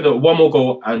 So no, one more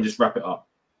goal and just wrap it up."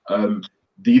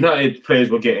 The United players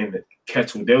were getting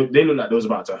kettled. They looked like they was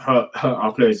about to hurt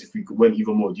our players if we went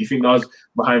even more. Do you think that was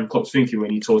behind Klopp's thinking when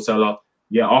he told Salah,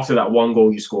 "Yeah, after that one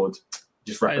goal you scored,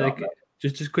 just wrap it up"?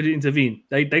 Just couldn't intervene.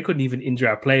 They couldn't even injure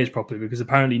our players properly because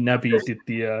apparently Naby did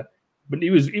the. But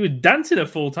he was dancing at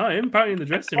full time apparently in the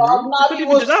dressing room. He couldn't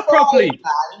even do that properly.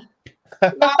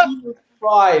 Naby was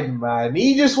fried, man.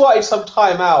 He just wanted some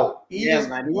time out.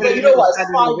 Man. You know what?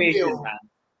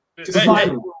 It's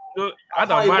 5-0. I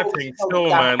done my thing still,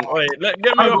 man. Wait,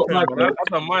 get me off him, man. I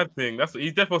done my thing. That's what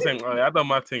he's definitely saying. I done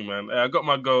my thing, man. I got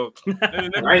my goal. I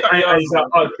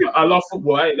love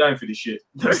football. I ain't going for this shit.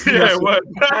 Yeah, what?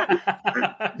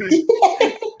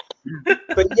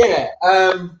 But yeah,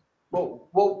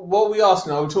 what we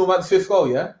asking now? We're talking about the 5th goal,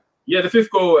 yeah? Yeah, the 5th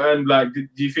goal, and like, do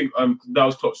you think that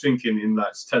was Klopp's thinking in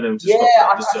like telling him to stop? Yeah,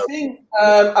 I think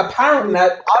apparently, I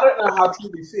don't know how true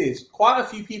this is. Quite a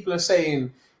few people are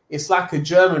saying it's like a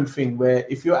German thing where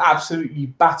if you're absolutely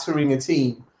battering a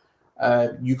team,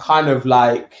 you kind of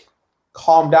like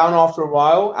calm down after a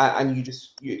while, and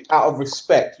you out of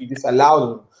respect, you just allow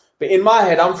them. But in my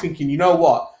head, I'm thinking, you know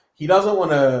what? He doesn't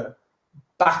want to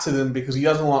batter them because he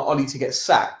doesn't want Oli to get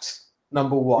sacked.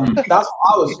 Number one, that's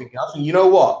what I was thinking. I was thinking, you know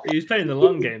what? He was playing the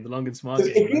long game, the long and smart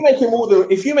game. If you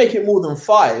make it more than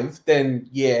 5, then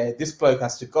yeah, this bloke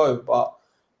has to go. But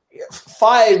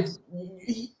 5,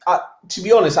 to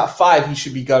be honest, at 5 he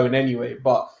should be going anyway.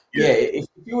 But yeah, if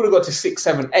you would have got to 6,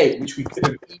 7, 8, which we could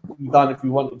have equally done if we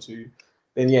wanted to,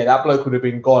 then yeah, that bloke would have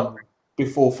been gone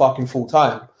before fucking full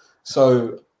time.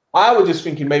 So I was just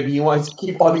thinking maybe he wanted to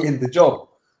keep Oli in the job.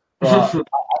 But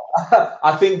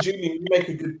I think, Julian, you make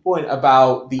a good point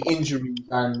about the injuries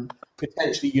and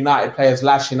potentially United players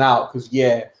lashing out. Because,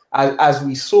 yeah, as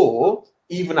we saw,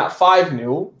 even at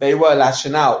 5-0, they were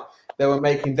lashing out. They were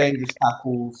making dangerous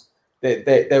tackles.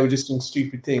 They were just doing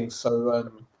stupid things.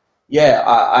 So, yeah,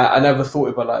 I never thought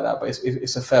of it like that, but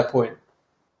it's a fair point.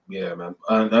 Yeah, man.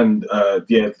 And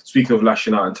speaking of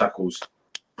lashing out and tackles,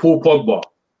 Paul Pogba,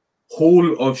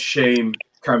 Hall of Shame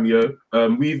cameo.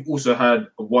 We've also had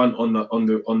one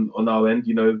on our end.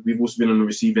 You know, we've also been on the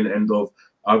receiving end of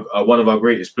one of our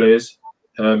greatest players.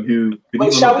 Who?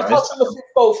 Wait, shall we touch on the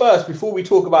 5th goal first before we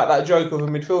talk about that joke of a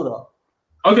midfielder?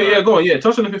 Okay, yeah, go on. Yeah,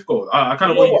 touch on the 5th goal. I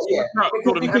kind of want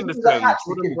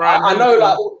I know,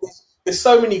 like, there's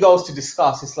so many goals to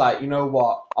discuss. It's like, you know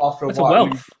what? After a while,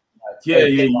 you get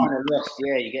kind of lost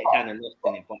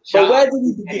in it. But where did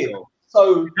he begin?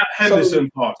 So that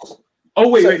Henderson pass. Oh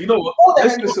wait, you know what?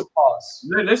 Let's start.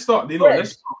 You know, let's start with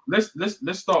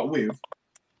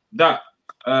that.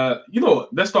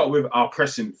 Let's start with our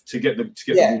pressing to get the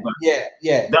ball back.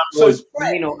 Yeah. That was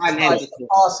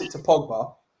pass it to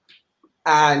Pogba,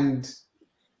 and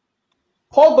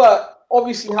Pogba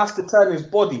obviously has to turn his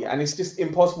body, and it's just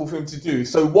impossible for him to do.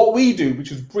 So what we do,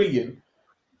 which was brilliant,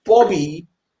 Bobby.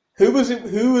 Who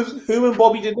and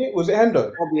Bobby did it? Was it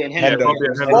Hendo? Bobby and Hendo.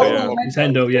 It's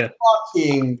Hendo, yeah.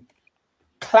 Fucking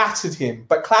clattered him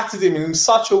in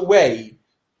such a way.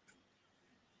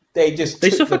 They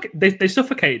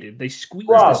suffocated him. They squeezed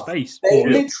the space. They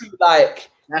literally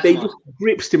just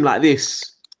gripped him like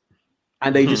this,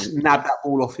 and they just nabbed that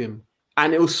ball off him.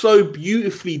 And it was so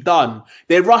beautifully done.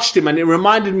 They rushed him, and it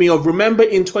reminded me of, remember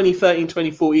in 2013,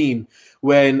 2014,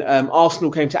 when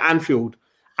Arsenal came to Anfield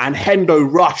and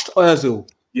Hendo rushed Ozil.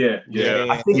 Yeah.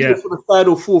 I think it was for the 3rd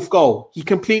or 4th goal. He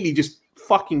completely just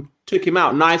fucking took him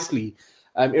out nicely.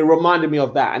 It reminded me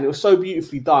of that, and it was so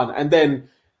beautifully done. And then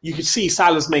you could see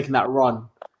Salah's making that run.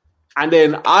 And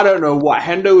then I don't know what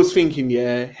Hendo was thinking,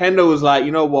 yeah. Hendo was like,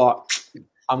 you know what?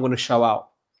 I'm going to show out.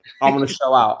 I'm going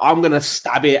to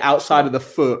stab it outside of the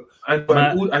foot.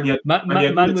 Man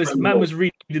was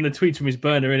reading the tweets from his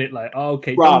burner, innit? Like, oh,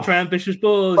 okay, don't try ambitious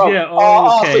balls. Bruv. Yeah,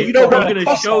 okay. So you don't I'm going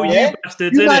to show you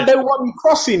bastards, you innit? don't want me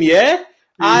crossing, yeah?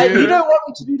 You don't want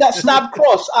me to do that stab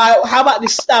cross. How about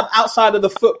this stab outside of the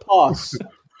foot pass?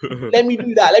 Let me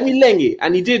do that. Let me leng it.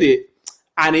 And he did it.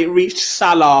 And it reached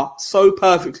Salah so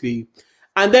perfectly.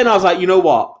 And then I was like, you know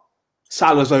what?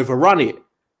 Salah's overrun it.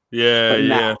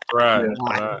 Right.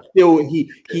 Still,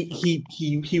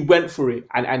 he went for it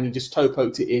and he just toe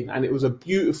poked it in, and it was a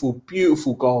beautiful,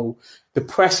 beautiful goal. The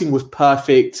pressing was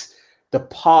perfect, the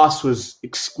pass was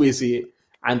exquisite,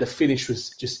 and the finish was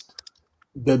just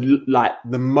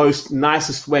the most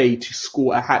nicest way to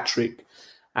score a hat trick.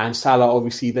 and Salah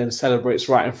obviously then celebrates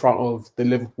right in front of the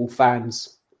Liverpool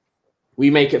fans. We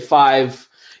make it 5.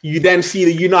 You then see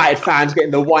the United fans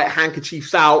getting the white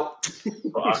handkerchiefs out.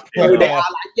 They are like,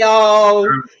 yo.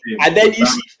 And then you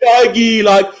see Fergie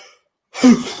like...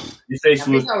 His face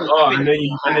was... and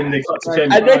then they cut to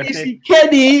Kenny. And then you see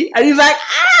Kenny, and he's like,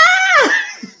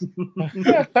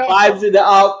 vibes it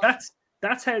up.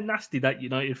 That's how nasty that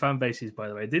United fan base is, by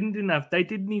the way. They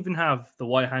didn't even have the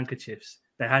white handkerchiefs.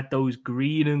 They had those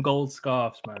green and gold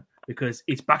scarves, man. Because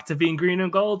it's back to being green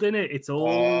and gold, innit? It's all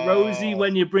rosy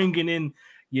when you're bringing in,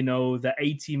 the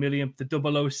 80 million,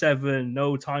 the 007,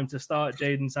 no time to start,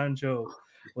 Jadon Sancho.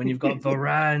 When you've got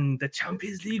Varane, the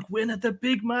Champions League winner, the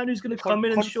big man who's going to come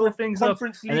in and shore things up.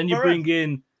 And then you bring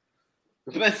in... I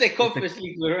was going to say Conference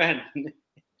League Varane.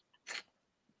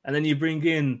 And then you bring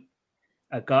in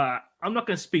a guy... I'm not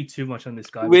going to speak too much on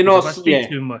this guy. We're not... If I speak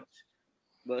too much,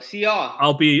 but CR...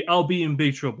 I'll be in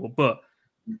big trouble, but...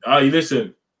 You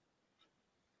listen.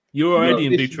 You're already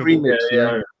in big trouble.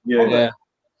 Yeah.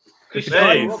 If the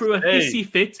guy threw a hissy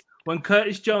fit when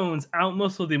Curtis Jones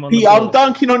outmuscled him on the ball. I'm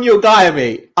dunking on your guy,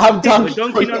 mate. We're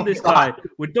dunking on this guy.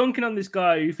 We're dunking on this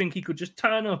guy who think he could just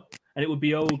turn up and it would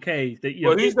be okay.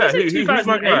 Who's that? Who's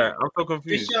my guy? I'm so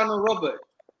confused. Cristiano Robert.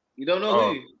 You don't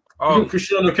know who? Oh,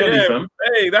 Cristiano Kelly, fam.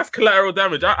 Hey, that's collateral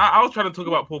damage. I was trying to talk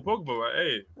about Paul Pogba, right?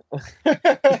 Hey.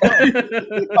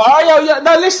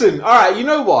 No, listen. All right, you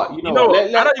know what? You know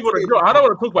what? I don't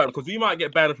want to talk about him because we might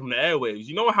get banned from the airwaves.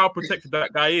 You know how protected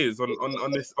that guy is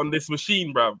on this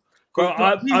machine, bruv.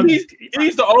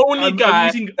 He's the only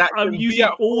guy I'm using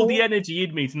all the energy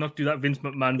in me to not do that Vince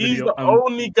McMahon video. He's the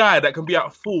only guy that can be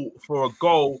at fault for a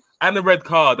goal and a red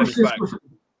card. And it's like,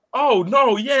 oh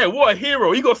no, yeah, what a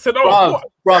hero! He got sent off.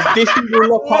 Bruv, this will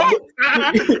lock off.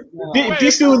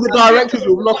 This will the directors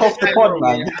will lock off the pod,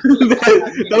 man.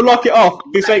 They'll lock it off.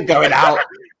 This ain't going out.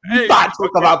 You can't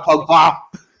talk about Pogba.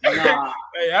 Nah.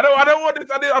 Hey, I don't want this.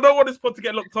 I don't want this pod to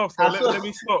get locked off. So let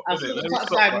me stop. I saw the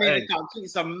touchline made account tweet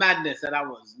some madness, and I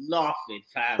was laughing,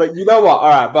 fam. But you know what? All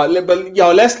right, but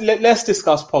let's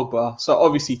discuss Pogba. So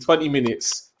obviously, 20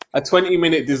 minutes, a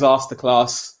 20-minute disaster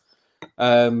class.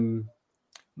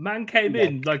 Man came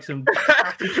in like some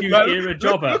attitude era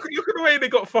jobber. Look at the way they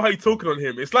got Fahy talking on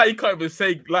him. It's like he can't even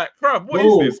say, like, bruv, what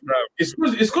is this, bruv? It's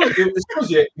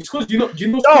because you know.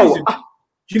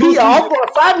 Peter, I've got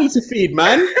a family to feed,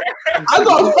 man. I've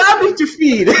got a family to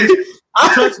feed.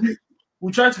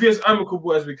 We'll try to be as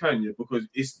amicable as we can, yeah, because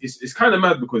it's kind of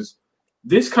mad because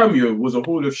this cameo was a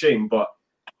Hall of Shame, but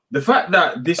the fact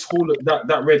that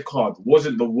that red card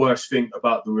wasn't the worst thing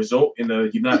about the result in a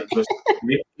United versus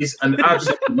is an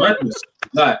absolute madness.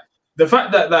 Like the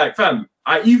fact that, like, fam,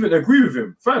 I even agree with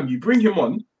him. Fam, you bring him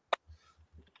on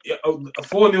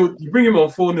 4-0. You bring him on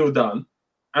 4-0 down,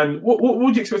 and what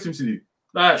would you expect him to do?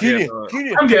 Like, Julian,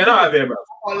 I'm getting out of here, bro.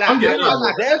 I'm getting out of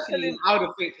here. They're telling out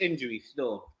of fake injury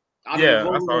still. Yeah,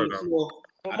 that's all right.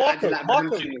 Marco,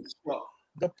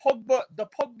 the Pogba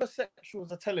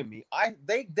sexuals are telling me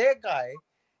their guy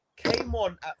came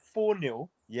on at 4-0.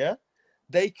 Yeah,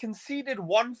 they conceded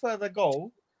one further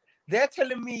goal. They're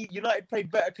telling me United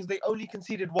played better because they only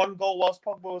conceded one goal whilst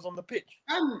Pogba was on the pitch.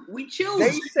 We chilled.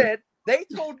 They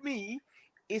told me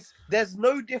there's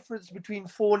no difference between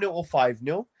 4-0 or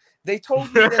 5-0. They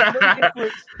told me there's no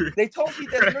difference. They told me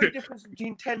there's no difference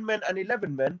between 10 men and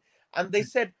 11 men, and they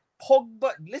said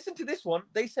Pogba. Listen to this one.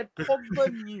 They said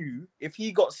Pogba knew if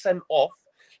he got sent off,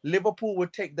 Liverpool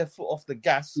would take their foot off the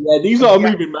gas. Yeah, these are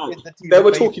moving man. They were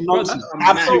talking nonsense.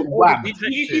 Absolute wham.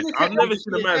 I've never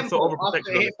seen a man so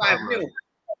overprotected.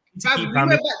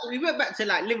 We went back to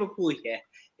like Liverpool here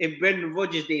in Brendan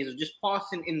Rodgers days of just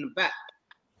passing in the back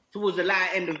towards the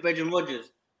latter end of Brendan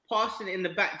Rodgers. Passing it in the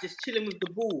back, just chilling with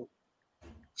the ball.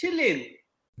 Chilling.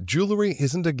 Jewelry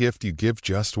isn't a gift you give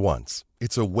just once.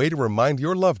 It's a way to remind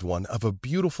your loved one of a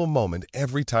beautiful moment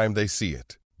every time they see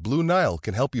it. Blue Nile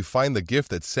can help you find the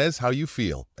gift that says how you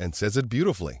feel and says it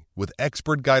beautifully, with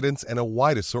expert guidance and a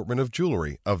wide assortment of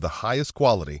jewelry of the highest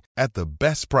quality at the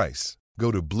best price.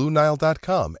 Go to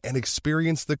BlueNile.com and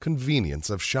experience the convenience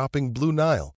of shopping Blue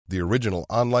Nile, the original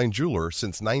online jeweler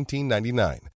since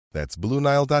 1999. That's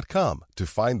BlueNile.com to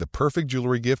find the perfect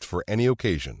jewelry gift for any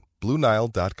occasion.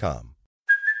 BlueNile.com.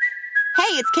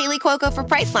 Hey, it's Kaylee Cuoco for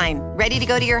Priceline. Ready to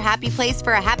go to your happy place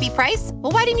for a happy price?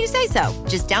 Well, why didn't you say so?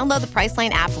 Just download the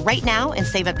Priceline app right now and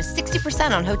save up to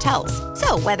 60% on hotels.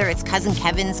 So whether it's Cousin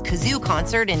Kevin's Kazoo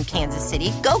Concert in Kansas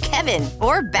City, go Kevin,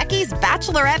 or Becky's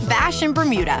Bachelorette Bash in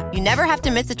Bermuda, you never have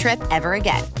to miss a trip ever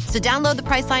again. So download the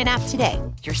Priceline app today.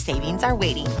 Your savings are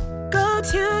waiting. Go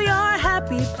to your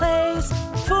happy place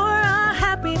for a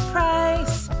happy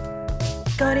price.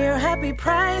 Go to your happy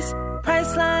price,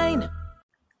 Priceline.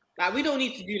 Like, we don't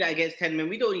need to do that against 10 men.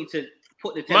 We don't need to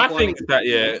put the 10 My thing is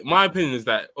that, my opinion is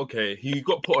that, okay, he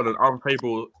got put on an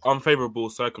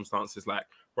unfavorable circumstances. Like,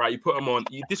 right, you put him on,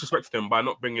 you disrespected him by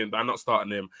not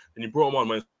starting him, and you brought him on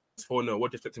when it's 4-0.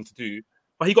 What do you expect him to do?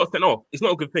 But he got sent off. It's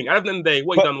not a good thing. At the end of the day,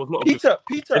 what he done was not a good thing.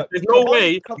 Peter, there's no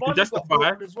way you Cavani can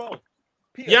justify. as well.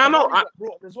 Peter, Yeah, I know.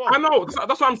 Well. I know.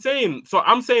 That's what I'm saying. So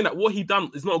I'm saying that what he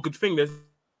done is not a good thing. There's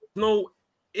no.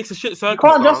 It's a shit circumstance. You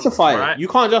can't justify right? it. You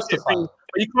can't justify it.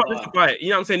 You can't justify it. You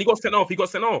know what I'm saying? He got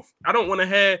sent off. I don't want to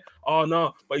hear, oh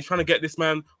no, but he's trying to get this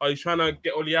man, or he's trying to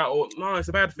get Oli out, or no, it's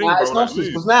a bad thing, bro. It's not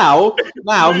because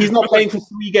now he's not playing for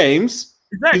 3 games.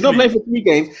 Exactly. He's not playing for 3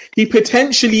 games. He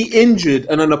potentially injured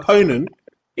an opponent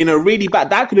in a really bad.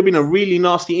 That could have been a really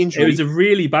nasty injury. It was a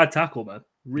really bad tackle, man.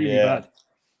 Really bad.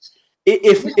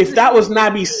 If that was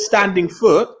Naby's standing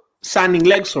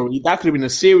leg, that could have been a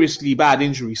seriously bad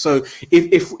injury. So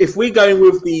if we're going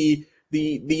with the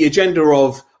agenda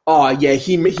of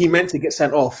he meant to get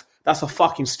sent off, that's a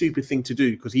fucking stupid thing to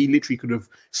do because he literally could have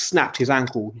snapped his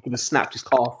ankle, he could have snapped his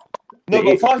calf. No,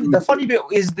 but the funny bit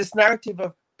is this narrative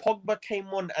of Pogba came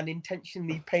on and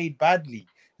intentionally played badly.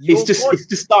 It's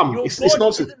just dumb. It's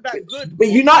nonsense. But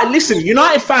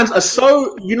United fans are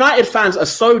so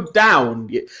down.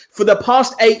 For the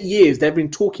past 8 years, they've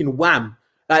been talking wham.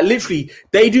 Like literally,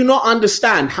 they do not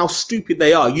understand how stupid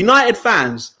they are. United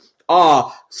fans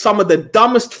are some of the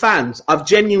dumbest fans I've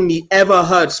genuinely ever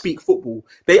heard speak football.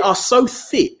 They are so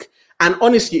thick. And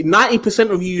honestly, 90%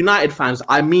 of you United fans,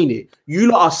 I mean it.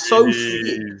 You lot are so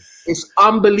thick. It's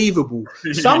unbelievable.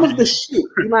 Some of the shit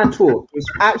you man talk is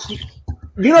actually...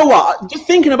 You know what? Just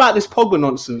thinking about this Pogba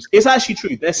nonsense, it's actually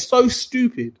true. They're so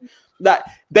stupid that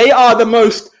they are the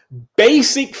most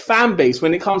basic fan base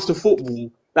when it comes to football.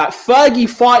 That Fergie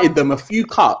fighted them a few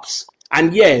cups,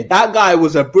 and yeah, that guy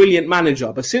was a brilliant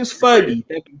manager. But since Fergie,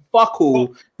 they've been fuck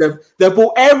all. They've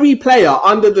bought every player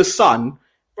under the sun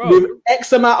with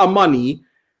X amount of money.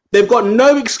 They've got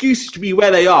no excuses to be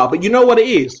where they are. But you know what it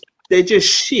is? They're just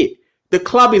shit. The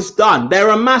club is done. They're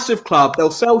a massive club.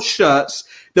 They'll sell shirts.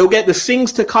 They'll get the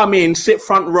Sings to come in, sit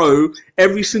front row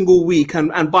every single week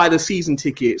and buy the season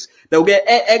tickets. They'll get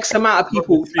X amount of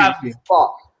people traveling.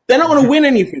 But they're not going to win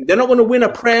anything. They're not going to win a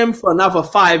Prem for another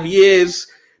 5 years.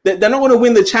 They're not going to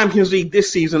win the Champions League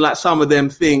this season like some of them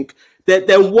think.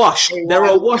 They're washed. They're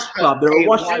a washed club. They're a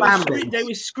washed fan base. They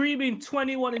were screaming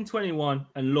 21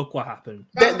 and look what happened.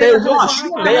 They're washed.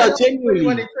 They are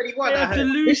genuinely. They are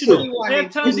delusional. They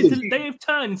have turned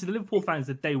into the Liverpool fans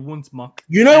that they once mocked.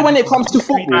 You know when it comes to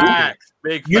football,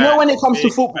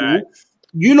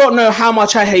 you don't know how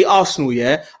much I hate Arsenal,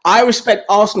 yeah? I respect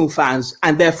Arsenal fans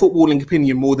and their footballing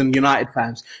opinion more than United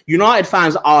fans. United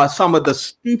fans are some of the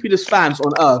stupidest fans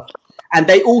on earth. And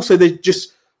they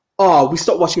just... we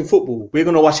stopped watching football. We're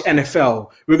going to watch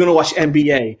NFL. We're going to watch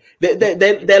NBA.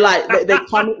 They're like, they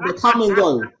come and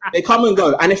go. They come and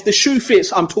go. And if the shoe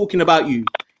fits, I'm talking about you.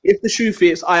 If the shoe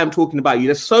fits, I am talking about you.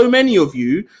 There's so many of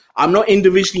you. I'm not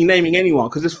individually naming anyone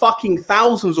because there's fucking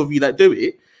thousands of you that do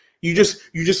it. You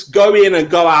just go in and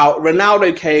go out.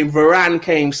 Ronaldo came, Varane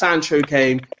came, Sancho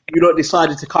came. You lot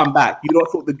decided to come back. You lot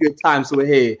thought the good times were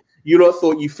here. You lot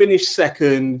thought you finished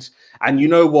second. And you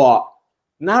know what?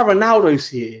 Now Ronaldo's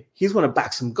here. He's going to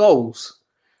back some goals.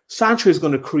 Sancho's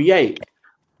going to create.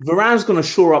 Varane's going to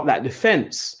shore up that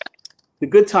defense. The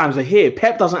good times are here.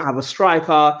 Pep doesn't have a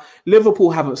striker. Liverpool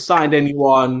haven't signed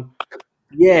anyone.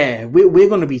 Yeah, we're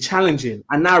going to be challenging.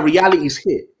 And now reality's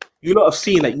hit. You lot have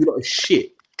seen that you lot are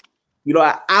shit. You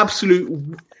lot are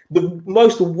the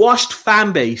most washed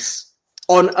fan base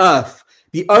on earth.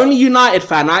 The only United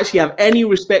fan I actually have any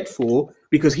respect for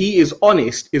because he is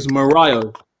honest is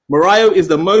Mario. Mario is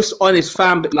the most honest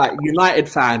fan, like United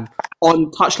fan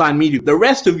on Touchline Media. The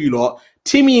rest of you lot,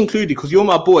 Timmy included, because you're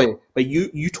my boy, but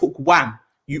you talk wham.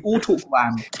 You all talk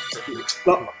wham. Play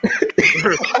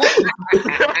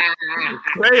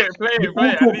it.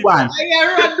 Wham.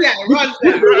 Run.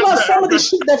 Some of the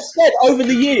shit they've said over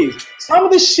the years. Some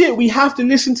of the shit we have to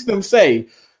listen to them say.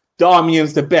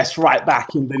 Darmian's the best right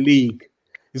back in the league.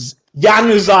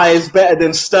 Januzaj is better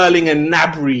than Sterling and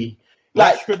Gnabry.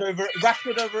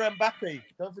 Rashford over Mbappe.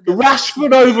 Don't forget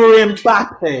Rashford over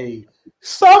Mbappe.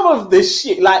 Some of this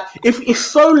shit, like, if it's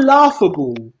so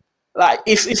laughable, like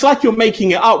it's like you're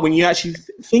making it up when you actually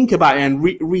think about it and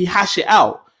rehash it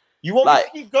out. You want me to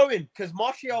keep going because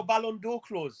Martial Ballon d'Or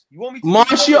clause. You want me to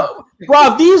Martial,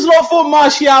 bro? These lot thought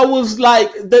Martial was like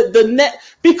the net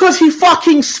because he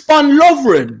fucking spun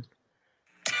Lovren.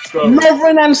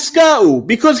 Lovren and Skirtle,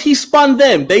 because he spun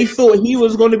them, they thought he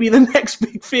was going to be the next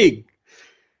big thing.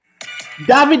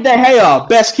 David De Gea,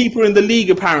 best keeper in the league,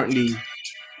 apparently.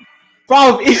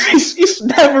 Bro, it's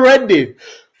never ending.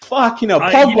 Fucking hell, You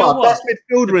know Pogba, what? best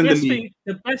midfielder in the league.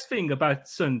 The best thing about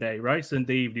Sunday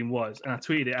evening was, and I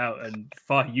tweeted it out, and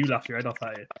Farhi, you laughed your head off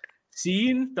at it.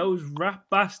 Seeing those rat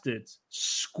bastards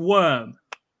squirm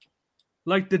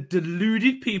like the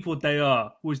deluded people they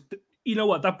are you know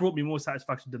what? That brought me more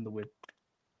satisfaction than the win.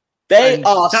 That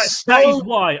is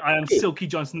why I am Silky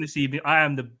Johnson this evening. I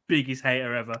am the biggest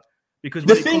hater ever. Because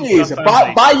the thing is,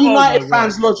 by United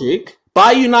fans' logic,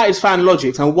 by United fan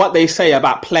logic, and what they say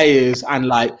about players and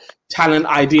like talent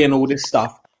ID and all this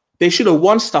stuff, they should have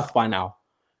won stuff by now.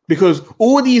 Because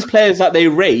all these players that they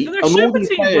rate and all these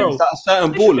players that are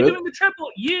certain ballers.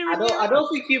 I don't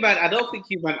think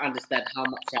you man understand how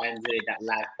much I enjoyed that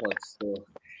live pod still.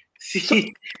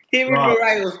 See, him and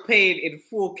Mariah was playing in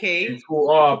 4K.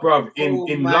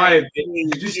 In live,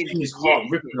 you just see his heart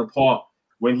ripping apart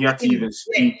when he had to even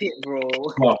speak.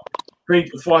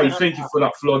 Thank you for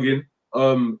that flogging.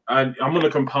 And I'm going to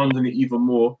compound on it even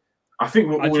more. I think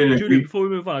we're all in agreement. Before we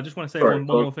move on, I just want to say one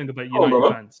more thing about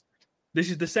United fans. This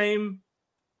is the same,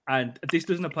 and this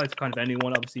doesn't apply to kind of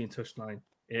anyone, obviously, in touchline.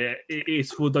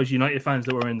 It's for those United fans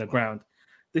that were in the ground.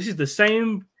 This is the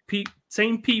same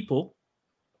people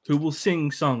who will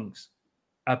sing songs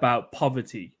about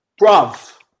poverty.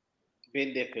 Bruv.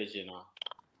 Bin dippers, you know.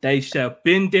 They shall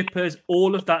bin dippers,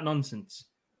 all of that nonsense.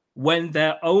 When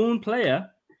their own player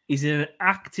is in an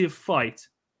active fight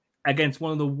against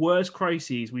one of the worst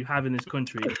crises we have in this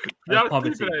country,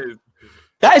 poverty.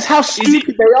 That is how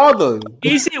stupid they are, though.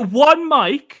 Is it one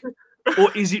mic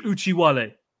or is it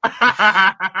Uchiwale? Those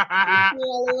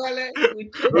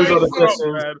are the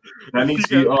questions that need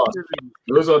to be asked.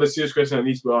 Those are the serious questions that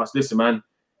need to be asked. Listen, man,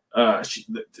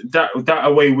 that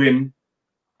away win,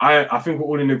 I think we're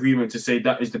all in agreement to say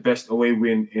that is the best away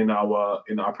win in our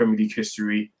Premier League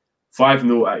history.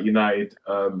 5-0 at United.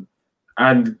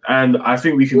 And I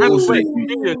think we can also...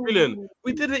 Julian,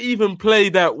 we didn't even play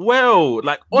that well.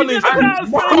 Like, honestly, we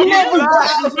didn't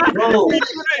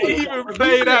even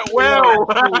play that well.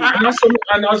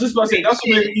 And I was just about to say,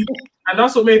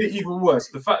 that's what made it even worse.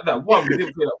 The fact that, one, we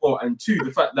didn't play that well, and two,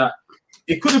 the fact that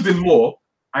it could have been more,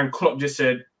 and Klopp just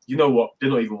said, you know what, they're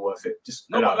not even worth it. Just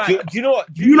do you know what?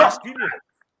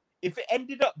 If it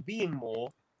ended up being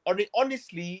more,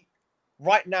 honestly...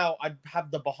 Right now, I'd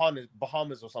have the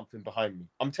Bahamas or something behind me.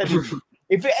 I'm telling you,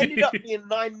 if it ended up being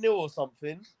 9-0 or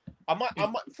something, I might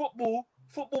football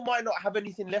might not have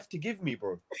anything left to give me,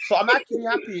 bro. So I'm actually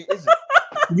happy it isn't.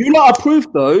 You lot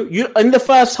approved though. In the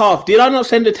first half, did I not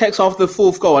send a text after the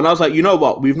fourth goal? And I was like, you know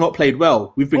what? We've not played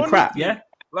well. We've been crap. Yeah,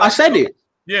 I said it.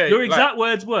 Yeah, your exact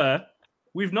words were,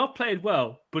 "We've not played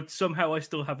well, but somehow I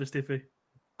still have a stiffy."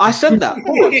 I said that.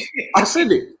 I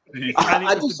said it.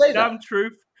 I just say damn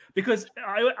truth. Because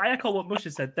I echo what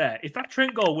Musha said there. If that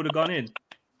Trent goal would have gone in,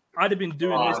 I'd have been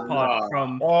doing this part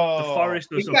from the forest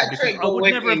or something. Because I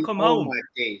would never have come home.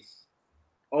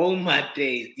 Oh my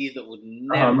days, these that would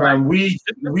never. Man, we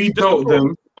told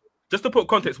them. Just to put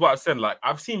context, what I said, like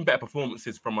I've seen better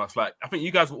performances from us. Like I think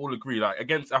you guys will all agree. Like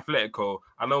against Atletico,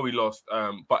 I know we lost.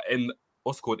 But in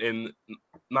 18-19,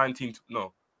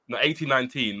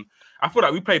 I feel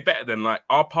like we played better than like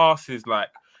our passes. Like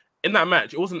in that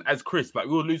match, it wasn't as crisp. Like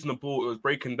we were losing the ball, it was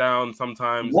breaking down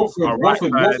sometimes. Watford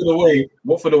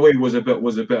away was a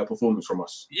better performance from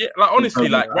us. Yeah, like honestly,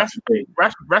 like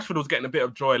Rashford was getting a bit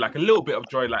of joy, like a little bit of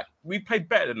joy. Like we played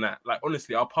better than that. Like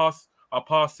honestly, our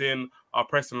passing, our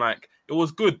pressing, like it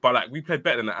was good, but like we played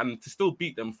better than that. And to still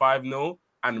beat them 5-0,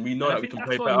 and we know that we can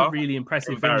play better. One of the really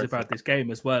impressive things about this game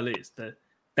as well is that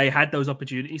they had those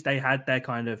opportunities. They had their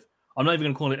kind of, I'm not even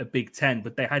going to call it a Big Ten,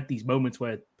 but they had these moments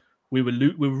where we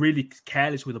were really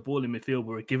careless with the ball in midfield.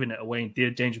 We were giving it away in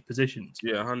dangerous positions.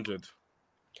 Yeah, 100.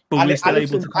 But we're still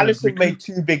able to Alisson made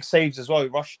 2 big saves as well. He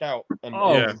rushed out. And,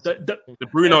 the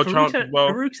Bruno chance as well.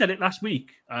 Farouk said it last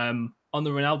week on the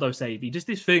Ronaldo save. He does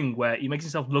this thing where he makes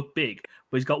himself look big,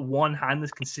 but he's got one hand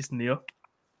that's consistently up.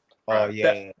 Oh,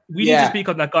 yeah. We need to speak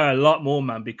on that guy a lot more,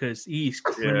 man, because he's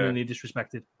criminally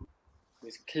disrespected.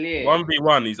 It's clear.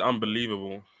 1v1, he's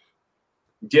unbelievable.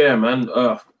 Yeah, man.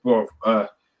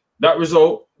 That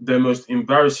result, the most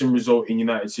embarrassing result in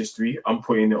United's history. I'm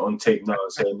putting it on tape now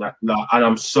and saying that. And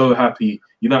I'm so happy.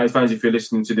 United fans, if you're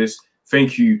listening to this,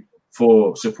 thank you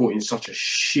for supporting such a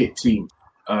shit team.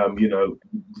 You know,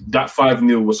 that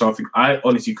 5-0 was something I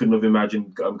honestly couldn't have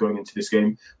imagined going into this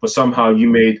game. But somehow you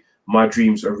made my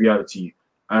dreams a reality.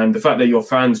 And the fact that your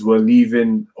fans were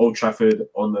leaving Old Trafford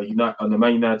on the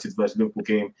Man United versus Liverpool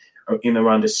game in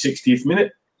around the 60th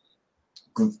minute,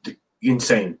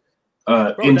 insane.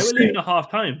 Bro, insane. They were leaving at half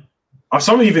time.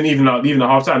 Some even leaving at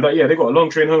half time. They got a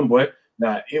long train home, boy.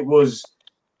 It was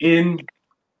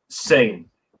insane.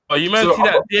 Oh, you meant to see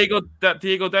that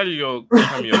Diego Dalio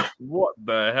cameo? What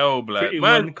the hell, black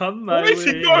man? What is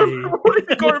he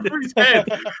going through his head?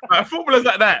 Like footballers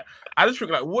like that, I just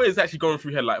think like, what is actually going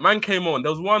through his head? Like, man came on.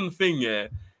 There was one thing, yeah.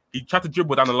 He tried to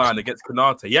dribble down the line against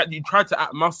Konate. He tried to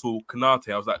out-muscle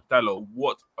Konate. I was like, Dallo,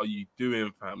 what are you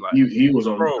doing, fam? Like, he was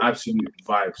on absolute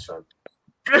vibes, fam.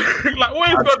 Like, what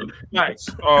is going? Like,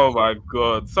 oh my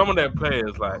god, some of their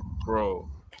players, like, bro.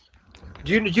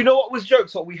 Do you know what was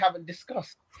jokes? What we haven't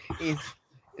discussed is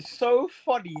it's so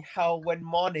funny how when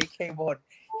Mane came on,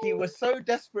 he was so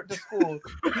desperate to score.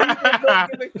 He did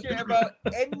not give a shit about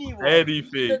anyone.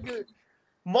 Anything.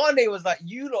 Mane was like,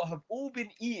 "You lot have all been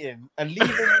eating and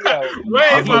leaving me out."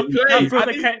 Where's my play?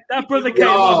 That brother came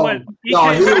on when he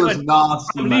was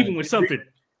nasty. I'm leaving with something.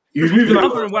 He was moving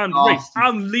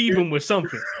I'm leaving with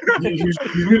something. He was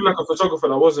moving like a photographer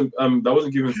that wasn't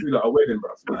giving food at a wedding,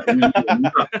 bro. Like,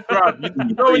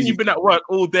 you know when you've been at work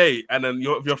all day and then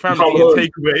your family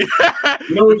eating takeaway.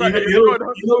 You know when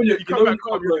you come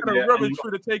rubbing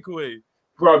through the takeaway.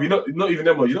 Bro, not even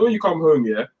them. You know when you come home,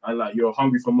 yeah, and like you're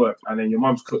hungry from work, and then your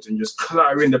mum's cooked, and you just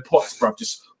clattering the pots, bro,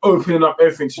 just opening up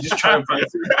everything to just try and find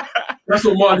food. That's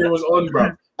what Mane was on,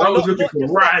 bro. I was looking for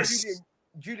rice.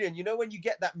 Julian, you know when you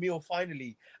get that meal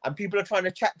finally, and people are trying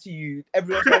to chat to you,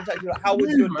 everyone's trying to chat to you, like, how was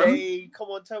your day? Come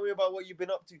on, tell me about what you've been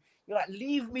up to. You're like,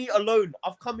 leave me alone.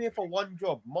 I've come here for one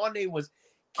job. Mane was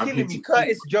killing me.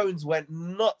 Curtis Jones went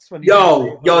nuts when he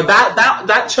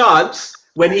that chance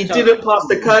when he didn't pass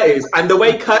to Curtis, and the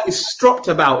way Curtis stropped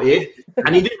about it,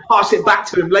 and he didn't pass it back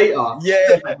to him later.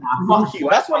 Yeah, fuck you.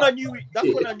 That's when I knew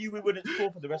we wouldn't score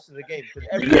for the rest of the game.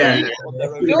 On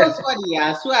their own. You know what's funny?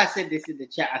 Yeah, I swear I said this in the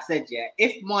chat. I said, yeah,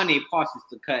 if Mane passes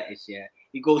to Curtis, yeah,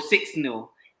 he goes 6-0,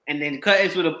 and then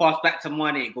Curtis would have passed back to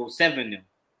Mane, it goes 7-0. It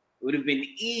would have been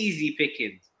easy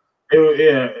pickings.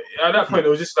 At that point, it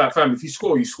was just like, fam, if you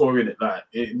score, you score in it. Like,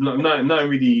 nothing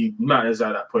really matters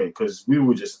at that point because we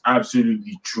were just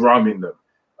absolutely drumming them.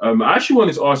 I actually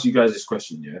wanted to ask you guys this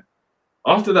question, yeah.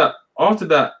 After that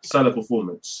Salah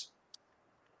performance,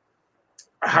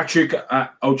 a hat-trick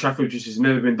at Old Trafford, which has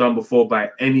never been done before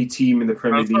by any team in the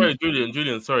Premier League. Sorry,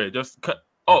 Julian, sorry. Just cut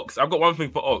Ox. I've got one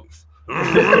thing for Ox.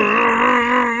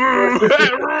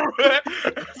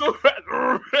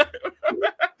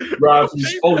 Bruv,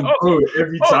 he's on go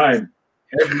every time.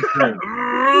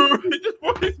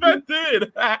 What is man doing?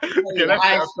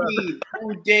 High speed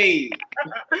all day.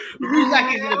 Who's like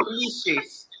he's in a police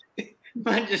chase?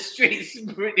 Man, just straight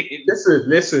sprinting.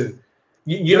 Listen.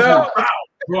 You know.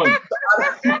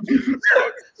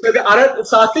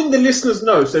 So I think the listeners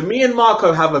know. So me and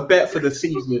Marco have a bet for the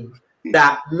season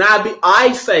that Naby.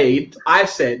 I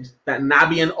said that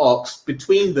Naby and Ox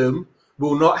between them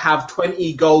will not have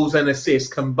 20 goals and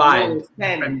assists combined.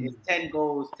 No, it's 10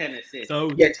 goals, 10 assists. So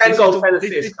 10 goals, 10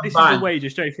 assists combined. This is the wager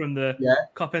straight from the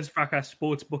Coppens Fracas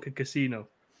Sportsbook and Casino.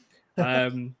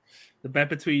 The bet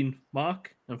between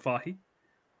Mark and Fahi.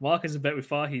 Mark has a bet with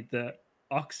Fahi that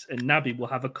Ox and Naby will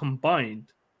have a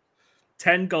combined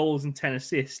 10 goals and 10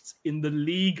 assists in the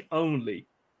league only.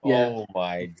 Yeah. Oh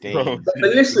my days. But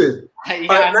listen,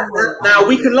 now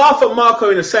we can laugh at Marco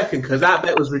in a second because that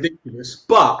bet was ridiculous,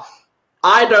 but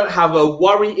I don't have a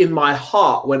worry in my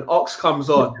heart when Ox comes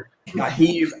on that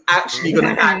he is actually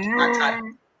going to act.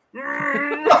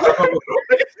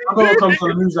 I'm gonna come to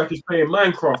the news like he's playing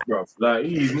Minecraft, bro. Like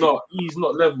he's not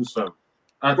levels, fam.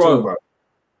 At all, bro.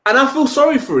 And I feel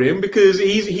sorry for him because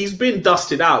he's been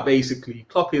dusted out basically.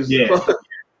 Klopp is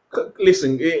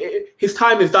listen. His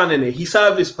time is done in it. He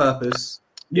served his purpose.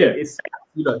 Yeah, he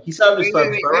served his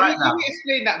purpose. Right now, let me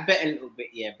explain that bet a little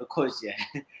bit, because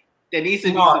there needs to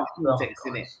be some context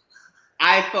in it.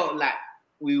 I felt like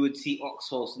we would see Ox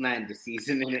False 9 this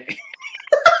season, innit?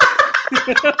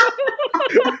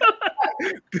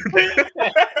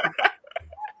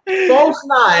 False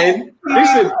 9.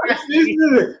 Listen,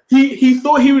 he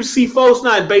thought he would see False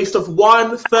 9 based off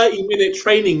one 30-minute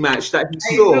training match that he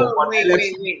saw. Wait.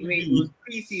 It was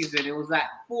pre-season. It was like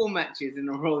 4 matches in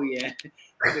a row, yeah.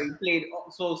 So he played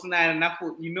Ox False 9, and I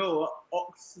thought, you know what?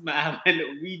 Ox might have a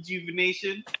little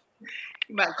rejuvenation.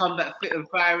 He might come back fit and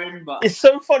firing, but it's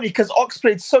so funny because Ox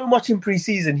played so much in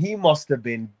pre-season. He must have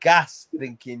been gassed,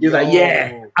 thinking, "You're like,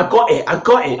 yeah, I got it.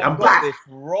 I'm back." This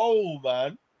role,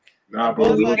 man. Nah,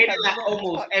 bro. He played like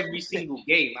almost every single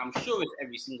game. I'm sure it's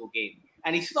every single game,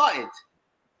 and he started.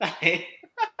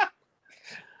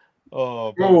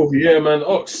 Oh, bro, yeah, man.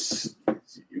 Ox,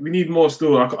 we need more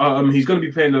still. He's going to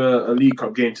be playing a League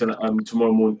Cup game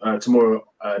tomorrow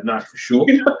night for sure.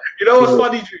 You know what's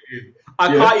funny, Julian?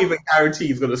 I can't even guarantee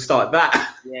he's going to start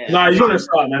that. Yeah. Nah, he's going to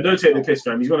start, man. Don't take the piss,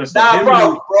 fam. He's going to start.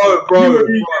 Nah, bro.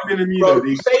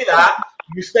 You say that,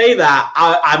 You say that,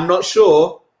 I'm not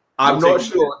sure. I'm not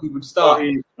sure he would start.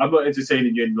 I'm not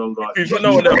entertaining you any longer. With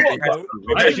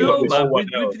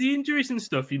the injuries and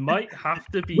stuff, he might have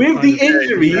to be. With the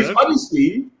injuries,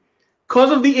 honestly,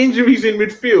 because of the injuries in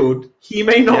midfield, he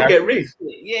may not get risked.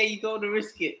 Yeah, you don't want to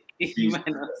risk it. He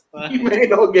may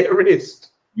not get risked.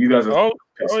 You guys are.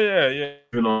 Yeah.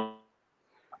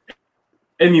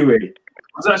 Anyway, I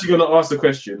was actually going to ask the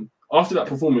question. After that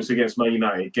performance against Man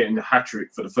United, getting the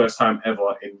hat-trick for the first time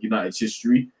ever in United's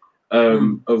history,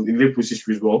 of Liverpool's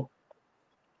history as well,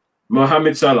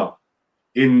 Mohamed Salah,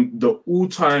 in the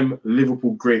all-time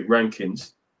Liverpool great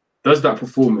rankings, does that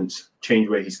performance change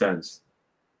where he stands?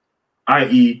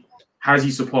 I.e., has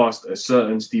he surpassed a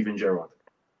certain Steven Gerrard?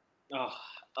 Nah.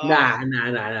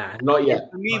 Not yet.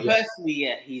 For me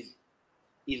personally,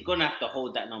 he's gonna have to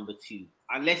hold that number 2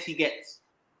 unless he gets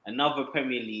another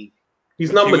Premier League.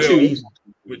 He's number 2,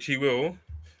 which he will.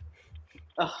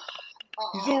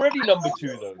 He's already number 2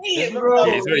 though. He's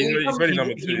already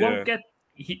number 2.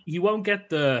 He won't get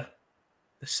the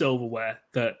silverware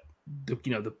that the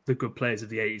good players of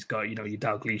the 80s got. You know, your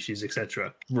Dalglish's,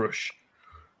 etc. Rush,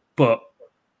 but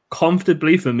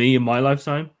comfortably for me in my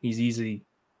lifetime, he's easily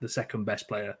the second best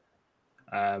player,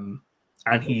 and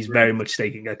he's very much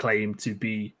staking a claim to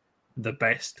be the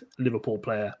best Liverpool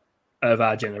player of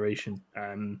our generation.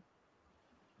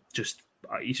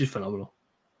 He's just phenomenal.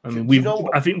 I mean,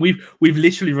 I think we've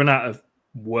literally run out of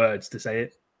words to say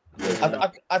it.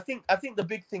 I think the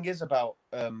big thing is about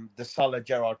the Salah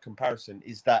Gerrard comparison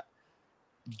is that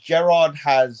Gerrard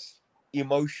has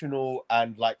emotional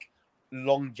and like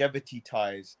longevity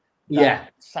ties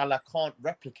that Salah can't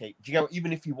replicate. Do you know?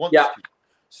 Even if he wants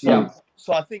to.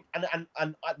 So I think,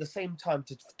 and at the same time,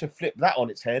 to flip that on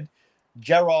its head,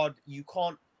 Gerrard, you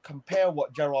can't compare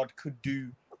what Gerrard could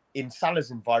do in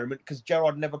Salah's environment because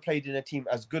Gerrard never played in a team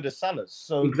as good as Salah's.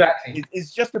 So exactly,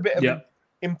 it's just a bit of an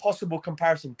impossible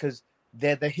comparison because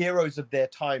they're the heroes of their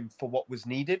time for what was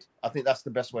needed. I think that's the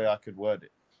best way I could word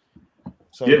it.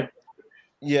 So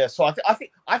so I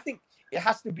think it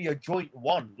has to be a joint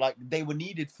one. Like they were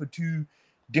needed for two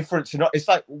different scenarios. It's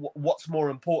like what's more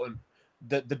important,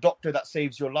 the doctor that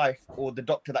saves your life or the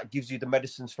doctor that gives you the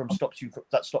medicines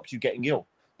that stops you getting ill.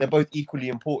 They're both equally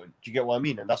important. Do you get what I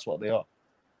mean? And that's what they are.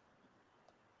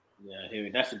 Yeah,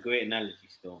 that's a great analogy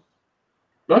still.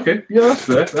 Okay, yeah,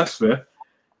 that's fair.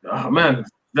 Oh man,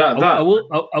 I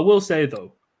will say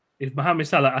though, if Mohamed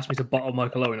Salah asked me to bottle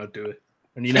Michael Owen, I'd do it.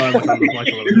 And you know I'm a fan of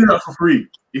Michael Owen. You do that for free.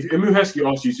 If Emil Heskey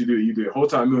asks you to do it, you do it. Whole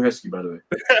time Emil Heskey, by the way.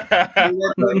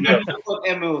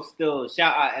 Emil still.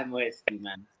 Shout out Emil Heskey,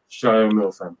 man. Shout out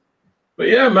Emil, fam. But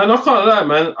yeah, man, I can't lie,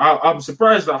 man. I'm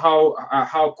surprised at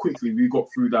how quickly we got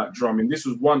through that drumming. This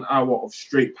was 1 hour of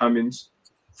straight pammings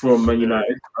from Man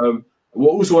United. We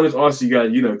also wanted to ask you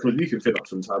guys, because we can fill up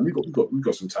some time. We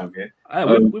got some time here.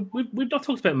 We've not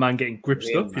talked about man getting grip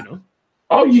stuff, you know.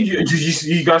 Oh, you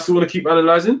guys still want to keep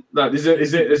analysing? Like, is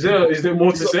there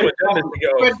more to say?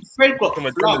 Fred got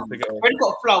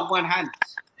flogged one hand.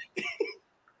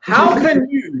 How can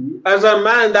you, as a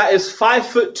man that is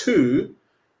 5'2",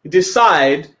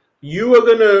 decide you are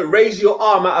gonna raise your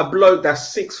arm at a bloke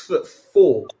that's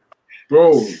 6'4"?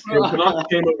 Bro, Konate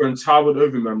came over and towered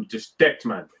over him and just decked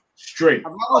man straight.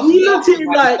 He looked at him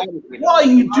like, "What are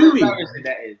you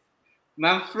doing?"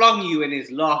 Man flung you and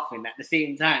is laughing at the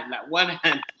same time, like one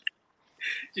hand,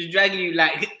 just dragging you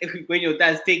like when your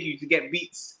dad's taking you to get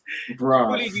beats. Bro,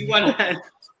 pulling you one hand.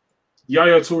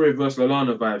 Yaya Toure versus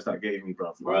Lallana vibes that gave me,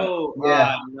 bro. Bro,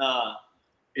 nah.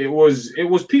 It was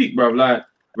peak, bro. Like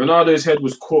Ronaldo's head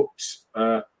was cooked.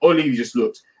 Oli just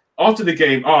looked after the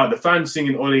game. The fans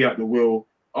singing Oli at the wheel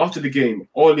after the game.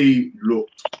 Oli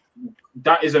looked.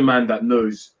 That is a man that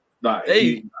knows that.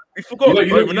 Hey, we forgot.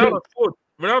 Ronaldo scored.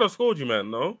 Ronaldo scored, you man.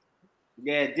 No.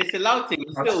 Yeah, disallowed thing.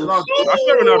 I swear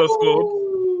Ronaldo scored.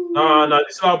 No,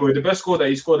 disallowed, bro. The best score that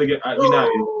he scored against at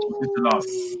United was disallowed.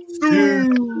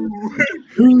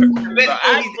 The best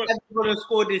goal he's ever going to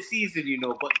score this season,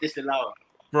 but disallowed.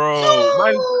 Bro,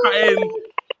 man, cutting.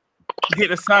 You get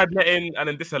the side netting and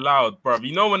then disallowed, bro.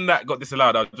 You know when that got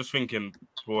disallowed, I was just thinking,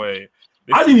 boy.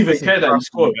 I didn't even care that he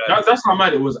scored. That's how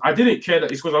mad it was. I didn't care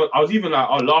that he scored. I was even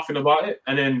laughing about it.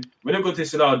 And then when it got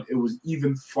disallowed, it was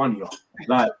even funnier.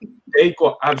 Like they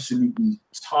got absolutely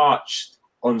touched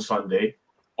on Sunday.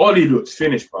 Oli looked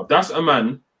finished, bro. That's a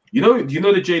man. You know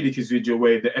the J-League video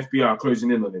where the FBI are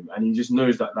closing in on him, and he just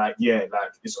knows that,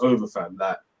 it's over, fam.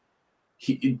 Like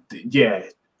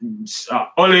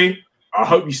Oli, I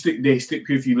hope they stick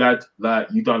with you, lad. Like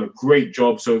you've done a great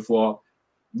job so far.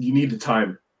 You need the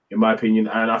time, in my opinion,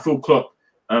 and I feel Klopp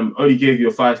only gave you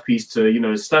a 5-piece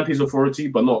to stamp his authority,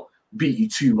 but not beat you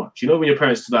too much. You know, when your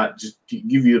parents like just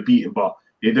give you a beating, but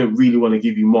they don't really want to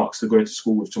give you marks to go into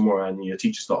school with tomorrow, and your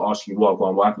teachers start asking you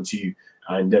what happened to you,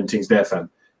 and them things there, fam.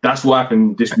 That's what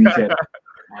happened this weekend.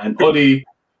 And Ollie,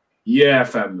 yeah,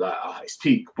 fam, like it's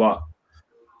peak, but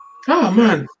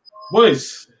man,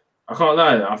 boys, I can't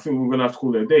lie. I think we're gonna have to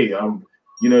call it a day.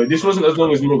 You know, this wasn't as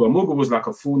long as Muga. Muga was like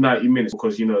a full 90 minutes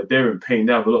because, you know, they're in pain.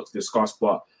 They have a lot to discuss.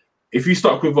 But if you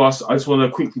stuck with us, I just want to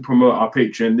quickly promote our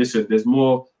Patreon. Listen, there's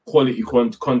more quality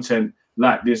content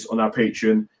like this on our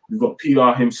Patreon. We've got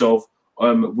PR himself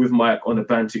with Mike on the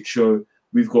Bantic show.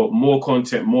 We've got more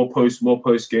content, more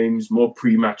post games, more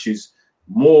pre-matches,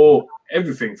 more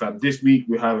everything, fam. This week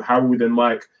we have Harold and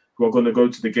Mike who are going to go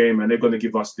to the game and they're going to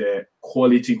give us their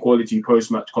quality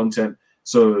post-match content.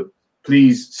 So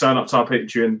please sign up to our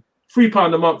Patreon.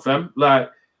 £3 a month, fam. Like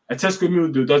a Tesco meal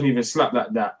deal doesn't even slap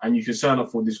like that, and you can sign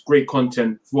up for this great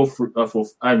content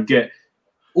and get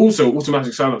also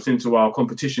automatic sign-ups into our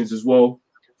competitions as well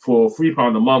for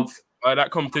 £3 a month.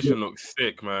 That competition looks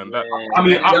sick, man. I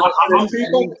need that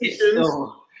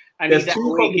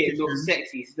away kit looks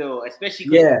sexy still, especially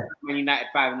because when United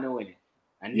 5-0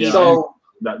 in it. So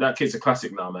that kit's a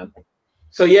classic now, man.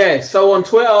 So on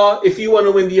Twitter, if you want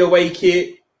to win the away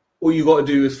kit, all you got to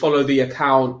do is follow the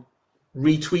account,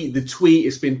 retweet the tweet.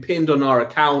 It's been pinned on our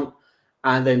account,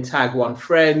 and then tag one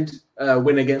friend.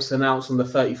 Win against announced on the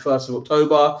 31st of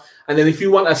October. And then if you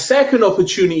want a second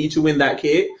opportunity to win that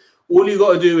kit, all you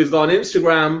got to do is go on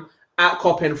Instagram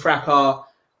 @CopEndFracas,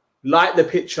 like the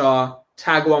picture,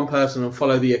 tag one person, and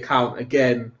follow the account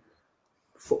again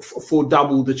for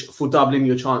doubling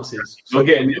your chances. You're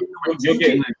getting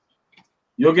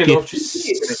off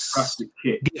this plastic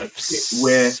kit, a kit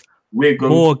where we're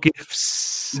going more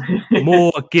gifts.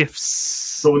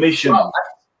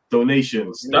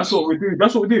 Donations. That's what we do.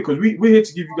 Because we're here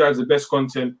to give you guys the best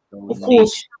content. Of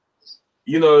course,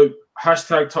 you know,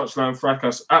 #Touchline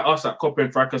Fracas at us at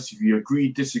Copend Fracas. If you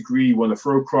agree, disagree, want to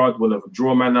throw crowd, want to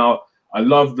draw man out. I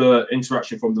love the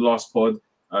interaction from the last pod.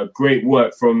 Great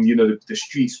work from, you know, the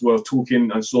streets were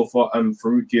talking and so far.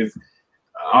 Farouk give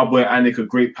our boy Anik a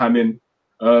great pamming.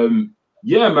 Man,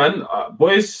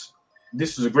 boys,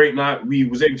 this was a great night. We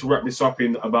was able to wrap this up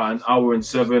in about 1 hour and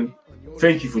 7.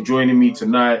 Thank you for joining me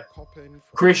tonight.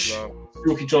 Krish,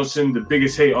 Silky Johnson, the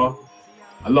biggest hater.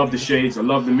 I love the shades. I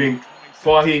love the mink.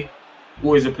 Fahi,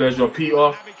 always a pleasure.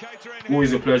 Peter,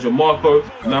 always a pleasure. Marco,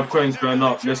 Nab Coins going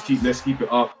up. Let's keep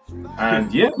it up.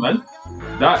 And yeah, man,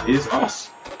 that is us.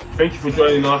 Thank you for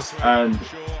joining us, and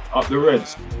up the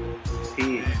Reds.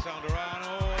 Peace.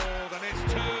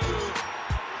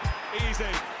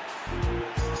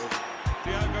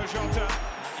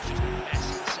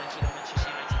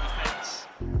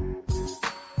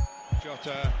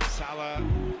 Salah,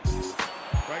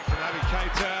 break from Naby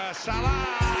Keita, Salah!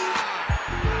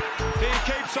 He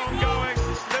keeps on going,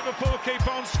 Liverpool keep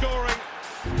on scoring,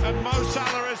 and Mo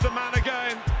Salah is the man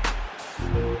again.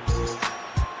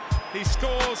 He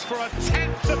scores for a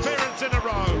 10th appearance in a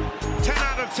row, 10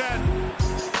 out of 10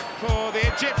 for the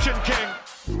Egyptian king.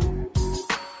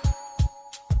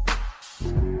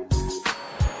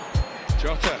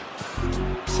 Jota,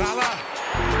 Salah,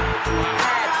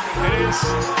 it is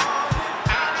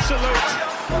absolute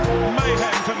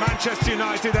mayhem for Manchester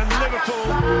United, and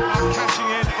Liverpool are cashing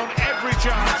in on every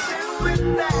chance.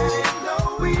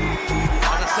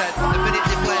 As I said, the minute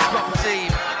they play a proper team,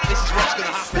 this is what's going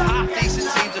to happen. Half-decent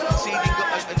teams are conceding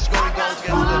and scoring goals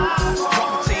against them.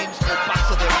 Proper teams will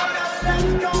batter them.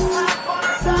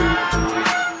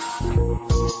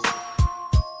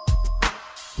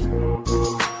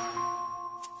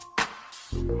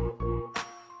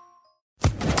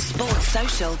 Sports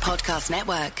Social Podcast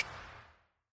Network.